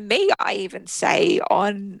 for me, I even say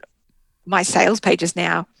on my sales pages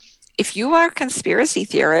now, if you are a conspiracy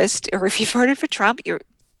theorist or if you voted for Trump,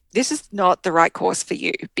 this is not the right course for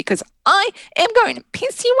you, because I am going to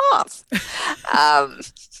piss you off.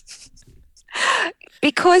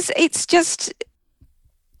 Because it's just,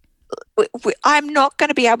 I'm not going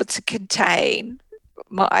to be able to contain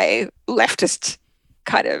my leftist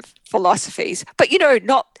kind of philosophies, but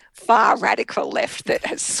not far radical left that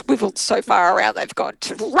has swiveled so far around they've gone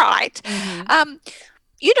to right.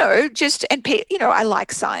 I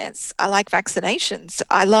like science, I like vaccinations,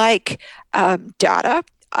 I like data,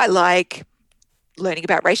 I like learning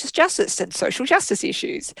about racist justice and social justice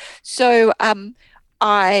issues. So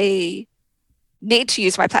I need to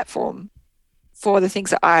use my platform for the things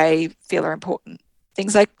that I feel are important,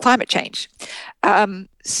 things like climate change.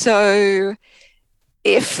 So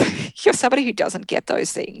if you're somebody who doesn't get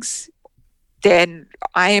those things, then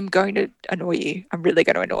I am going to annoy you. I'm really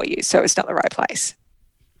going to annoy you. So it's not the right place.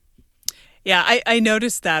 Yeah, I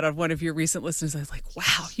noticed that on one of your recent listens. I was like,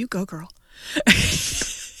 wow, you go, girl.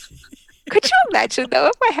 Could you imagine, though,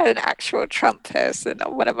 if I had an actual Trump person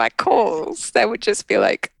on one of my calls, they would just be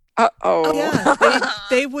like, uh-oh. Oh, yeah,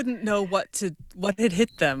 they wouldn't know what had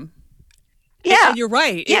hit them. Yeah. And you're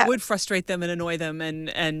right. It would frustrate them and annoy them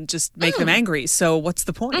and just make them angry. So what's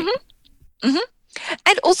the point?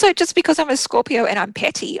 And also, just because I'm a Scorpio and I'm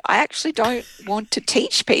petty, I actually don't want to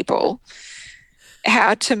teach people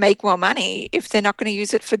how to make more money if they're not going to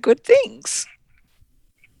use it for good things.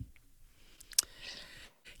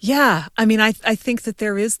 Yeah. I mean, I think that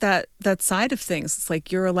there is that side of things. It's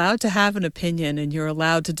like you're allowed to have an opinion and you're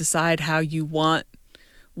allowed to decide how you want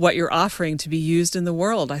what you're offering to be used in the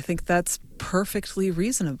world. I think that's perfectly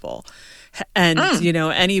reasonable. And,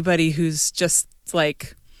 anybody who's just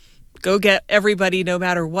like, go get everybody no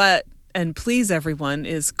matter what and please everyone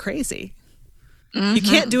is crazy. You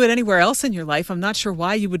can't do it anywhere else in your life. I'm not sure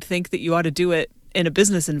why you would think that you ought to do it in a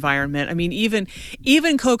business environment. I mean, even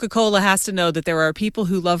Coca-Cola has to know that there are people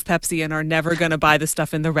who love Pepsi and are never going to buy the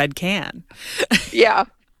stuff in the red can. Yeah.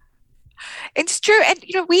 It's true. And,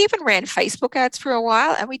 we even ran Facebook ads for a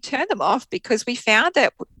while and we turned them off because we found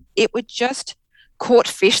that it would just caught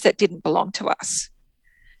fish that didn't belong to us.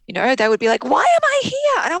 They would be like, why am I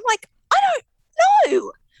here? And I'm like, I don't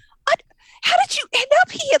know. I, how did you end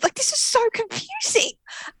up here? Like, this is so confusing.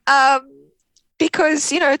 Um, because,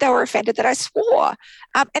 they were offended that I swore.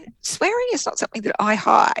 And swearing is not something that I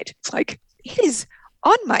hide. It's like, it is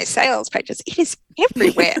on my sales pages. It is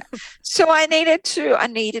everywhere. So I needed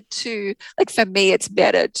to, like, for me, it's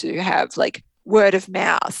better to have like word of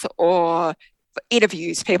mouth or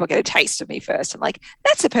interviews, people get a taste of me first. I'm like,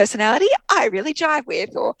 that's a personality I really jive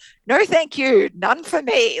with, or no, thank you, none for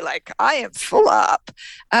me. Like, I am full up.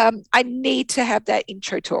 I need to have that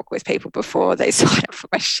intro talk with people before they sign up for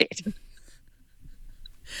my shit.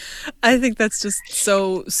 I think that's just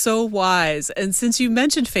so wise. And since you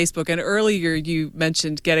mentioned Facebook, and earlier you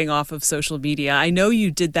mentioned getting off of social media, I know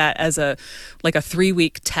you did that as a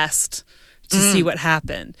 3-week test to see what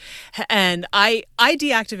happened. And I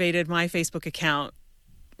deactivated my Facebook account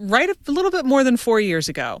right a little bit more than 4 years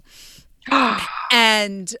ago.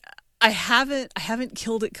 And I haven't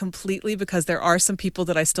killed it completely, because there are some people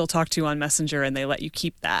that I still talk to on Messenger and they let you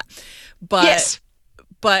keep that. But Yes.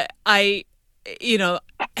 but I, and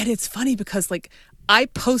it's funny because like I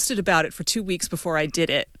posted about it for 2 weeks before I did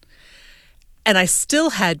it. And I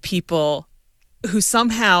still had people who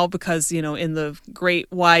somehow, because, in the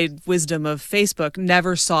great wide wisdom of Facebook,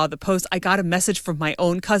 never saw the post. I got a message from my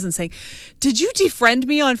own cousin saying, "Did you defriend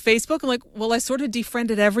me on Facebook?" I'm like, well, I sort of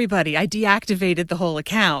defriended everybody. I deactivated the whole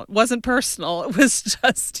account. It wasn't personal. It was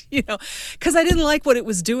just, because I didn't like what it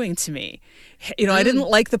was doing to me. I didn't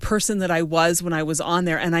like the person that I was when I was on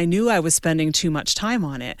there, and I knew I was spending too much time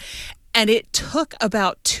on it. And it took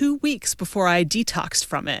about 2 weeks before I detoxed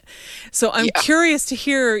from it. So I'm curious to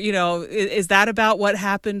hear, is that about what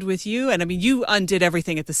happened with you? And I mean, you undid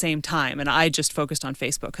everything at the same time, and I just focused on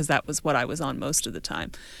Facebook because that was what I was on most of the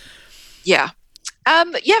time. Yeah.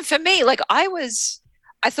 For me, like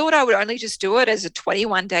I thought I would only just do it as a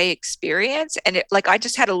 21-day experience. And I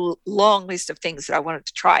just had a long list of things that I wanted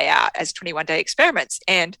to try out as 21-day experiments.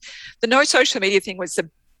 And the no social media thing was the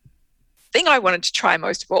thing I wanted to try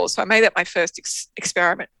most of all. So I made that my first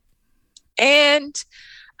experiment. And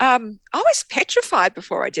I was petrified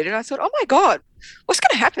before I did it. I thought, oh my God, what's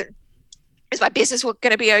going to happen? Is my business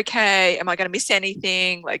going to be okay? Am I going to miss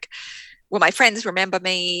anything? Like, will my friends remember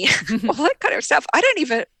me? All that kind of stuff. I don't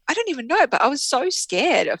even know, but I was so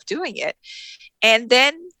scared of doing it. And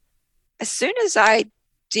then as soon as I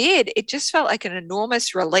did, it just felt like an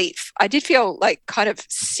enormous relief. I did feel like kind of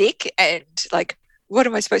sick and like, what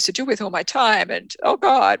am I supposed to do with all my time? And oh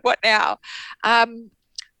God, what now?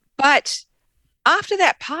 But after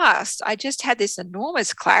that passed, I just had this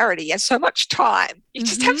enormous clarity and so much time. You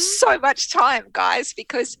just have so much time, guys,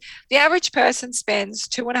 because the average person spends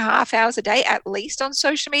 2.5 hours a day at least on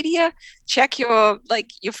social media. Check your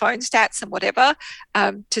phone stats and whatever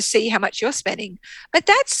to see how much you're spending. But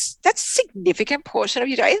that's a significant portion of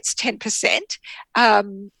your day. It's 10%.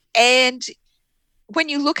 And when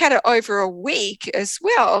you look at it over a week as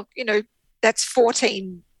well, that's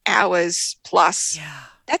 14 hours plus. Yeah.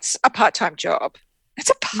 That's a part-time job. It's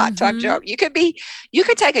a part-time job. You could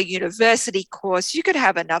take a university course. You could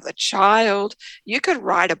have another child. You could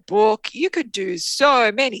write a book. You could do so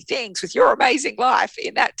many things with your amazing life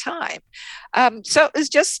in that time. So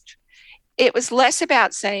it was less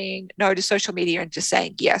about saying no to social media and just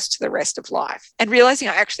saying yes to the rest of life, and realizing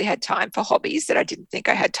I actually had time for hobbies that I didn't think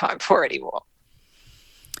I had time for anymore.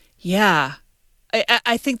 Yeah.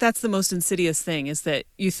 I think that's the most insidious thing, is that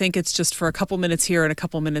you think it's just for a couple minutes here and a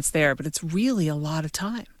couple minutes there, but it's really a lot of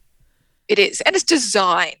time. It is. And it's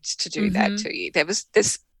designed to do that to you.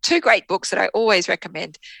 There's 2 great books that I always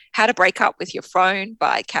recommend: How to Break Up with Your Phone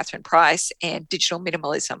by Catherine Price and Digital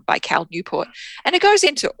Minimalism by Cal Newport. And it goes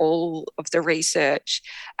into all of the research.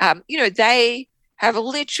 They have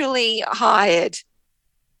literally hired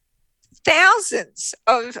thousands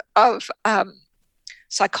of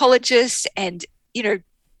psychologists and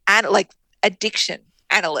addiction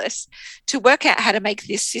analysts to work out how to make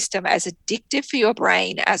this system as addictive for your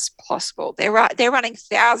brain as possible. They're running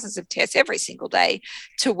thousands of tests every single day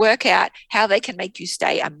to work out how they can make you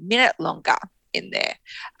stay a minute longer in there,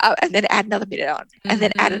 and then add another minute on, and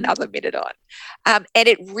then add another minute on. And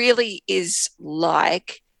it really is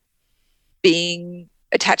like being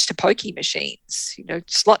attached to pokie machines,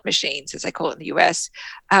 slot machines, as they call it in the US.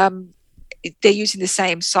 They're using the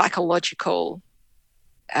same psychological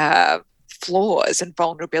flaws and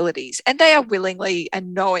vulnerabilities, and they are willingly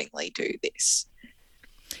and knowingly do this.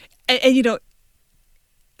 And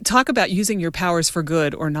talk about using your powers for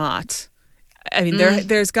good or not. I mean,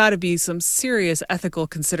 there's got to be some serious ethical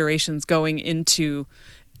considerations going into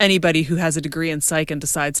anybody who has a degree in psych and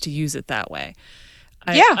decides to use it that way.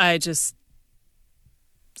 I just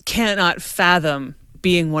cannot fathom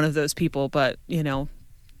being one of those people, but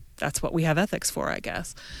that's what we have ethics for, I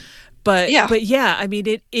guess. But Yeah. yeah, I mean,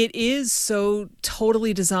 it is so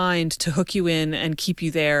totally designed to hook you in and keep you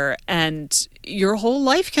there, and your whole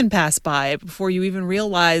life can pass by before you even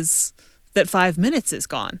realize that 5 minutes is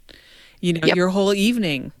gone. Yep. Your whole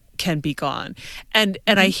evening can be gone. And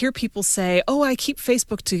I hear people say, "Oh, I keep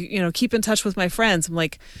Facebook to, keep in touch with my friends." I'm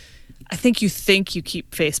like, I think you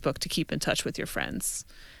keep Facebook to keep in touch with your friends.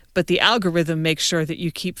 But the algorithm makes sure that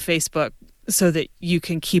you keep Facebook so that you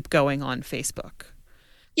can keep going on Facebook.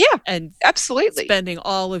 Yeah, And absolutely. spending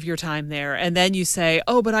all of your time there. And then you say,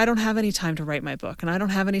 "Oh, but I don't have any time to write my book, and I don't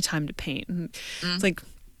have any time to paint." And it's like,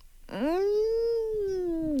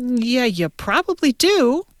 yeah, you probably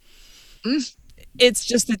do. It's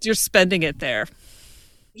just that you're spending it there.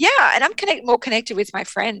 Yeah, and I'm more connected with my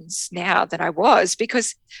friends now than I was,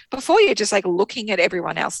 because before you're just like looking at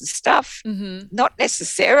everyone else's stuff, not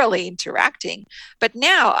necessarily interacting. But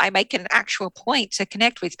now I make an actual point to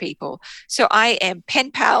connect with people. So I am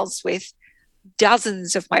pen pals with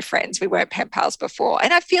dozens of my friends. We weren't pen pals before.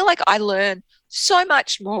 And I feel like I learn so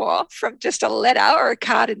much more from just a letter or a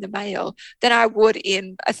card in the mail than I would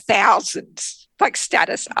in 1,000 like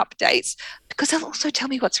status updates, because they'll also tell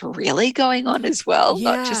me what's really going on as well,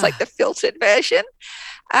 not just like the filtered version.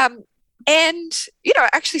 And,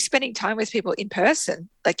 actually spending time with people in person,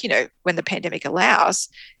 like, when the pandemic allows,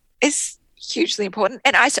 is hugely important.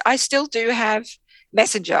 And I still do have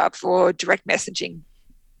Messenger for direct messaging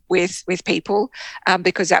with people,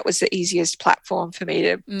 because that was the easiest platform for me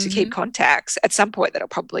to keep contacts. At some point that'll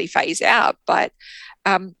probably phase out, but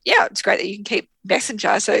yeah, it's great that you can keep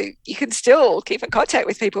Messenger, so you can still keep in contact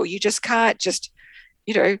with people. You just can't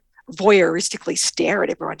voyeuristically stare at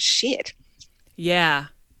everyone's shit. Yeah.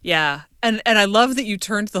 And I love that you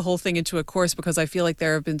turned the whole thing into a course, because I feel like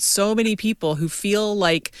there have been so many people who feel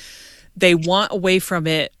like they want away from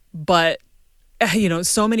it, but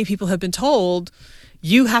so many people have been told,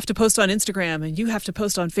 you have to post on Instagram, and you have to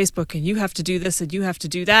post on Facebook, and you have to do this and you have to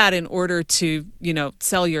do that in order to,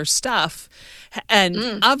 sell your stuff.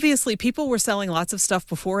 And obviously people were selling lots of stuff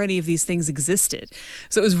before any of these things existed.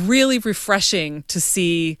 So it was really refreshing to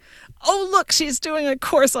see, oh, look, she's doing a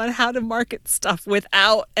course on how to market stuff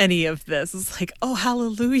without any of this. It's like, oh,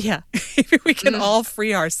 hallelujah. We can all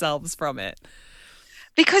free ourselves from it.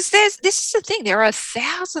 Because this is the thing, there are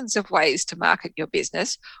thousands of ways to market your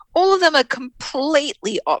business. All of them are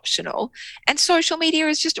completely optional, and social media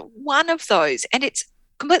is just one of those, and it's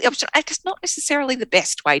completely optional. It's not necessarily the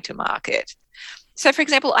best way to market. So, for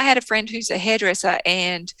example, I had a friend who's a hairdresser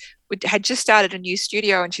and had just started a new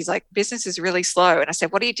studio, and she's like, business is really slow. And I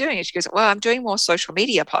said, what are you doing? And she goes, well, I'm doing more social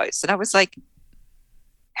media posts. And I was like,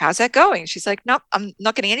 how's that going? She's like, no, I'm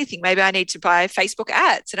not getting anything. Maybe I need to buy Facebook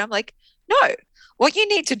ads. And I'm like, no, what you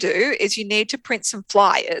need to do is you need to print some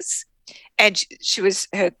flyers. And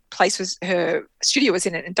her studio was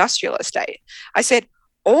in an industrial estate. I said,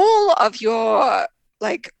 all of your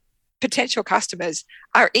potential customers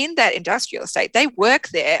are in that industrial estate. They work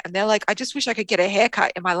there, and they're like, I just wish I could get a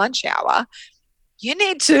haircut in my lunch hour. You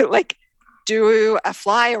need to do a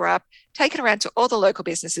flyer up, take it around to all the local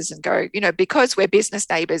businesses and go, because we're business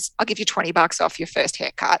neighbors, I'll give you $20 off your first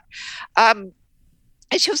haircut. And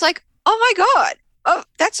she was like, oh my God, oh,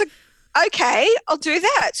 okay, I'll do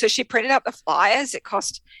that. So she printed up the flyers. It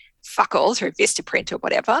cost fuck all through Vistaprint or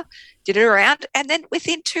whatever, did it around. And then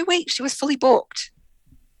within 2 weeks, she was fully booked.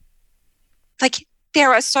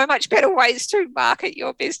 There are so much better ways to market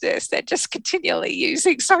your business than just continually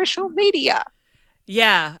using social media.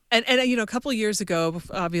 Yeah. And a couple of years ago,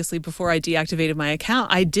 obviously before I deactivated my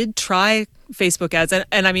account, I did try Facebook ads.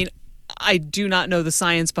 And I mean, I do not know the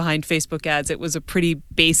science behind Facebook ads. It was a pretty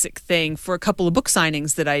basic thing for a couple of book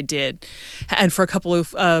signings that I did, and for a couple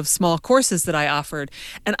of small courses that I offered.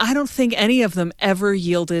 And I don't think any of them ever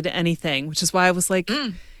yielded anything, which is why I was like,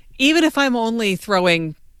 even if I'm only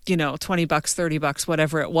throwing, $20, $30,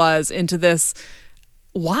 whatever it was, into this,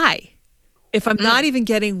 why? If I'm not even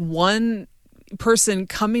getting one person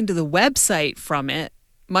coming to the website from it,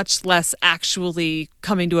 much less actually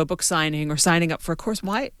coming to a book signing or signing up for a course,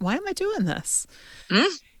 why am I doing this?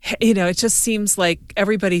 It just seems like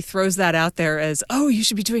everybody throws that out there as, oh, you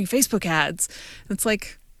should be doing Facebook ads. It's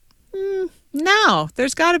like, no,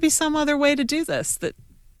 there's got to be some other way to do this that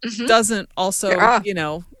doesn't also,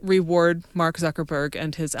 reward Mark Zuckerberg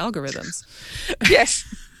and his algorithms. Yes.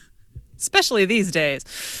 Especially these days.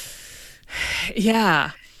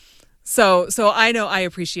 Yeah. So I know I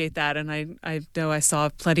appreciate that, and I know I saw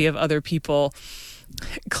plenty of other people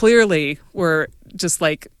clearly were just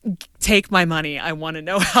like, take my money. I want to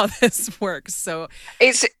know how this works. So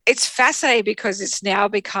It's fascinating because it's now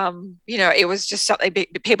become, it was just something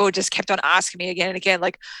people just kept on asking me again and again,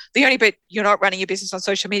 like, Leonie, but you're not running your business on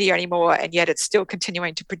social media anymore, and yet it's still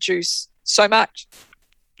continuing to produce so much.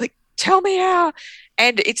 Like, tell me how.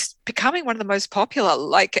 And it's becoming one of the most popular,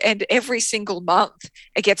 and every single month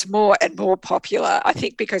it gets more and more popular, I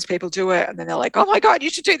think, because people do it and then they're like, oh my God, you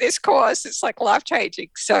should do this course. It's like life-changing.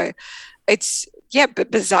 So it's, but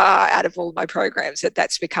bizarre out of all my programs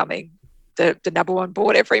that's becoming the number one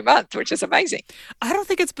board every month, which is amazing. I don't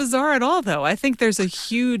think it's bizarre at all, though. I think there's a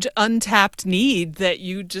huge untapped need that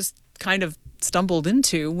you just kind of stumbled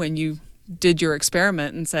into when you did your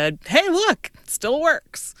experiment and said, hey, look, it still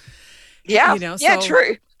works. Yeah, so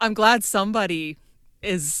true. I'm glad somebody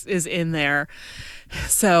is in there.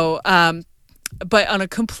 So, but on a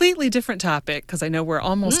completely different topic, because I know we're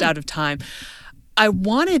almost out of time, I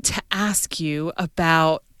wanted to ask you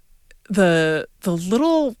about the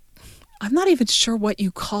little, I'm not even sure what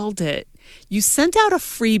you called it. You sent out a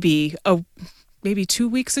freebie maybe 2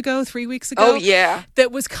 weeks ago, 3 weeks ago. Oh, yeah.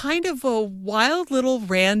 That was kind of a wild little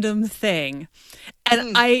random thing.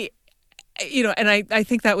 And I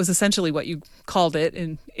think that was essentially what you called it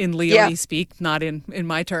in Leonie speak, not in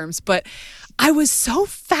my terms. But I was so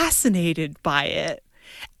fascinated by it.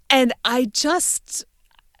 And I just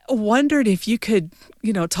wondered if you could,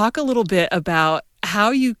 talk a little bit about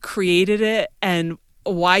how you created it and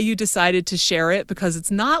why you decided to share it, because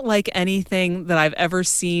it's not like anything that I've ever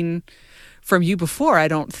seen from you before, I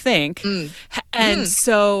don't think. And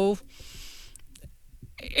so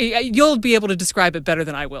you'll be able to describe it better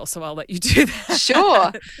than I will, so I'll let you do that.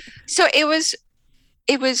 Sure. So it was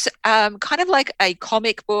kind of like a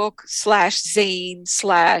comic book / zine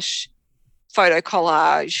 / photo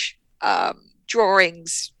collage,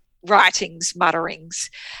 drawings, writings, mutterings,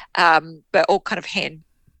 but all kind of hand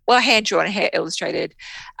drawn and hair illustrated.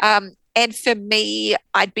 And for me,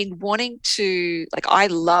 I'd been wanting to, I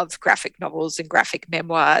love graphic novels and graphic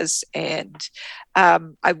memoirs, and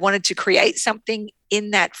I wanted to create something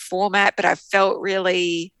in that format, but I felt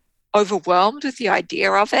really overwhelmed with the idea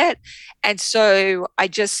of it. And so I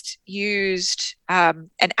just used an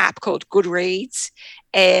app called Goodreads,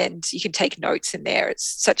 and you can take notes in there. It's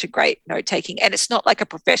such a great note taking, and it's not like a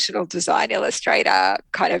professional design illustrator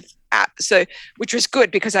kind of app, so which was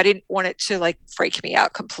good because I didn't want it to freak me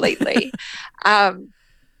out completely. I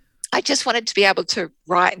just wanted to be able to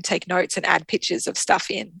write and take notes and add pictures of stuff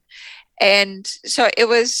in, and so it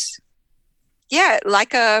was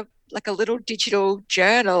like a little digital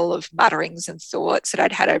journal of mutterings and thoughts that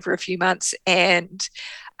I'd had over a few months. And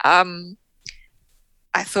I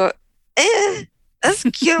thought, that's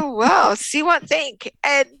cute. Wow, see what I think.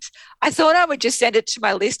 And I thought I would just send it to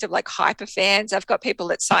my list of hyper fans. I've got people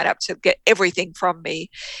that sign up to get everything from me.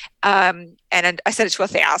 And I sent it to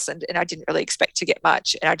 1,000, and I didn't really expect to get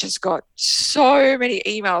much. And I just got so many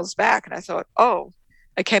emails back, and I thought, oh,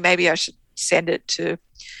 okay, maybe I should send it to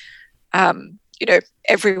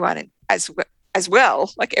everyone as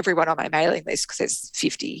well, like everyone on my mailing list, because there's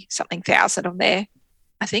 50-something thousand on there,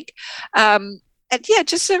 I think. And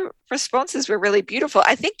just the responses were really beautiful.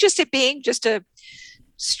 I think just it being just a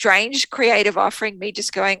strange creative offering, me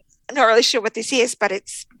just going, I'm not really sure what this is, but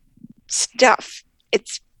it's stuff.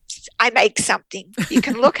 I make something. You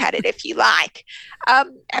can look at it if you like.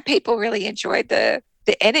 And people really enjoyed the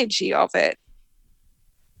energy of it.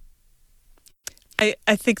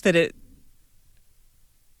 I think that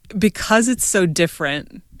because it's so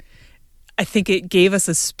different, I think it gave us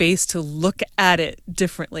a space to look at it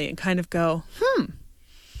differently and kind of go,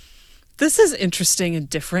 this is interesting and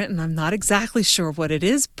different, and I'm not exactly sure what it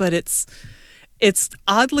is, but it's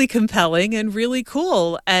oddly compelling and really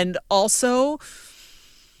cool. And also,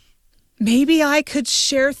 maybe I could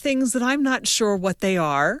share things that I'm not sure what they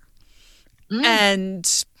are,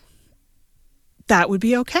 and that would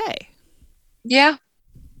be okay. Yeah.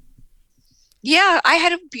 Yeah, I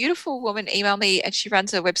had a beautiful woman email me, and she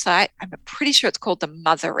runs a website. I'm pretty sure it's called the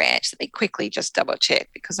Mother Ranch. Let me quickly just double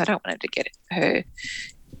check, because I don't want her to get her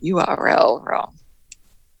URL wrong.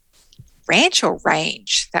 Ranch or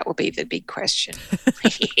range? That will be the big question.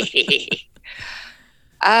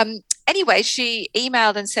 Anyway, she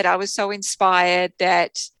emailed and said I was so inspired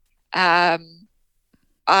that I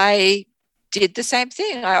did the same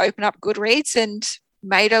thing. I opened up Goodreads and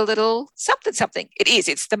made a little something.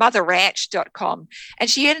 It's themotherranch.com. And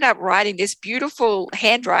she ended up writing this beautiful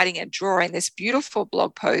handwriting and drawing this beautiful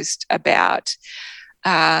blog post about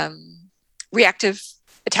reactive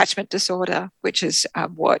attachment disorder, which is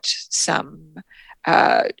what some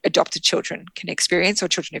adopted children can experience, or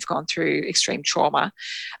children who've gone through extreme trauma.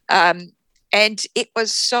 And it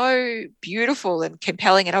was so beautiful and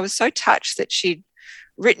compelling. And I was so touched that she'd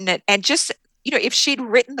written it. And just, if she'd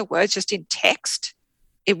written the words just in text,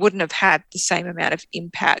 it wouldn't have had the same amount of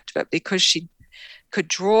impact. But because she could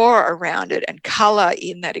draw around it and color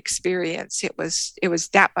in that experience, it was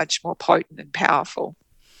that much more potent and powerful.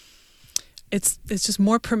 It's just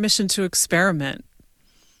more permission to experiment.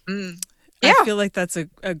 Yeah. I feel like that's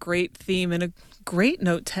a great theme and a great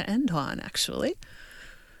note to end on, actually.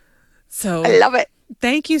 So I love it.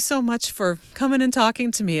 Thank you so much for coming and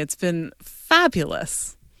talking to me. It's been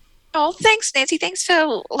fabulous. Oh, thanks, Nancy. Thanks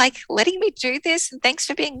for letting me do this, and thanks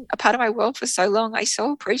for being a part of my world for so long. I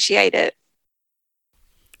so appreciate it.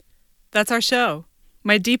 That's our show.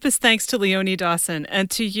 My deepest thanks to Leonie Dawson and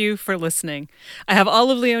to you for listening. I have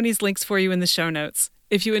all of Leonie's links for you in the show notes.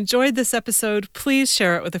 If you enjoyed this episode, please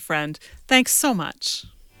share it with a friend. Thanks so much.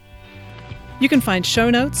 You can find show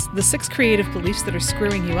notes, the 6 creative beliefs that are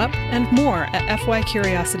screwing you up, and more at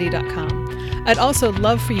fycuriosity.com. I'd also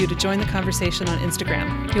love for you to join the conversation on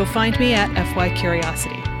Instagram. You'll find me at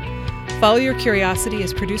fycuriosity. Follow Your Curiosity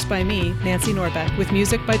is produced by me, Nancy Norbeck, with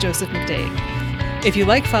music by Joseph McDade. If you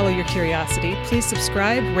like Follow Your Curiosity, please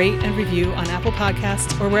subscribe, rate, and review on Apple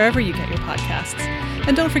Podcasts or wherever you get your podcasts.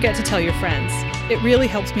 And don't forget to tell your friends. It really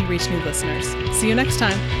helps me reach new listeners. See you next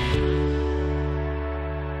time.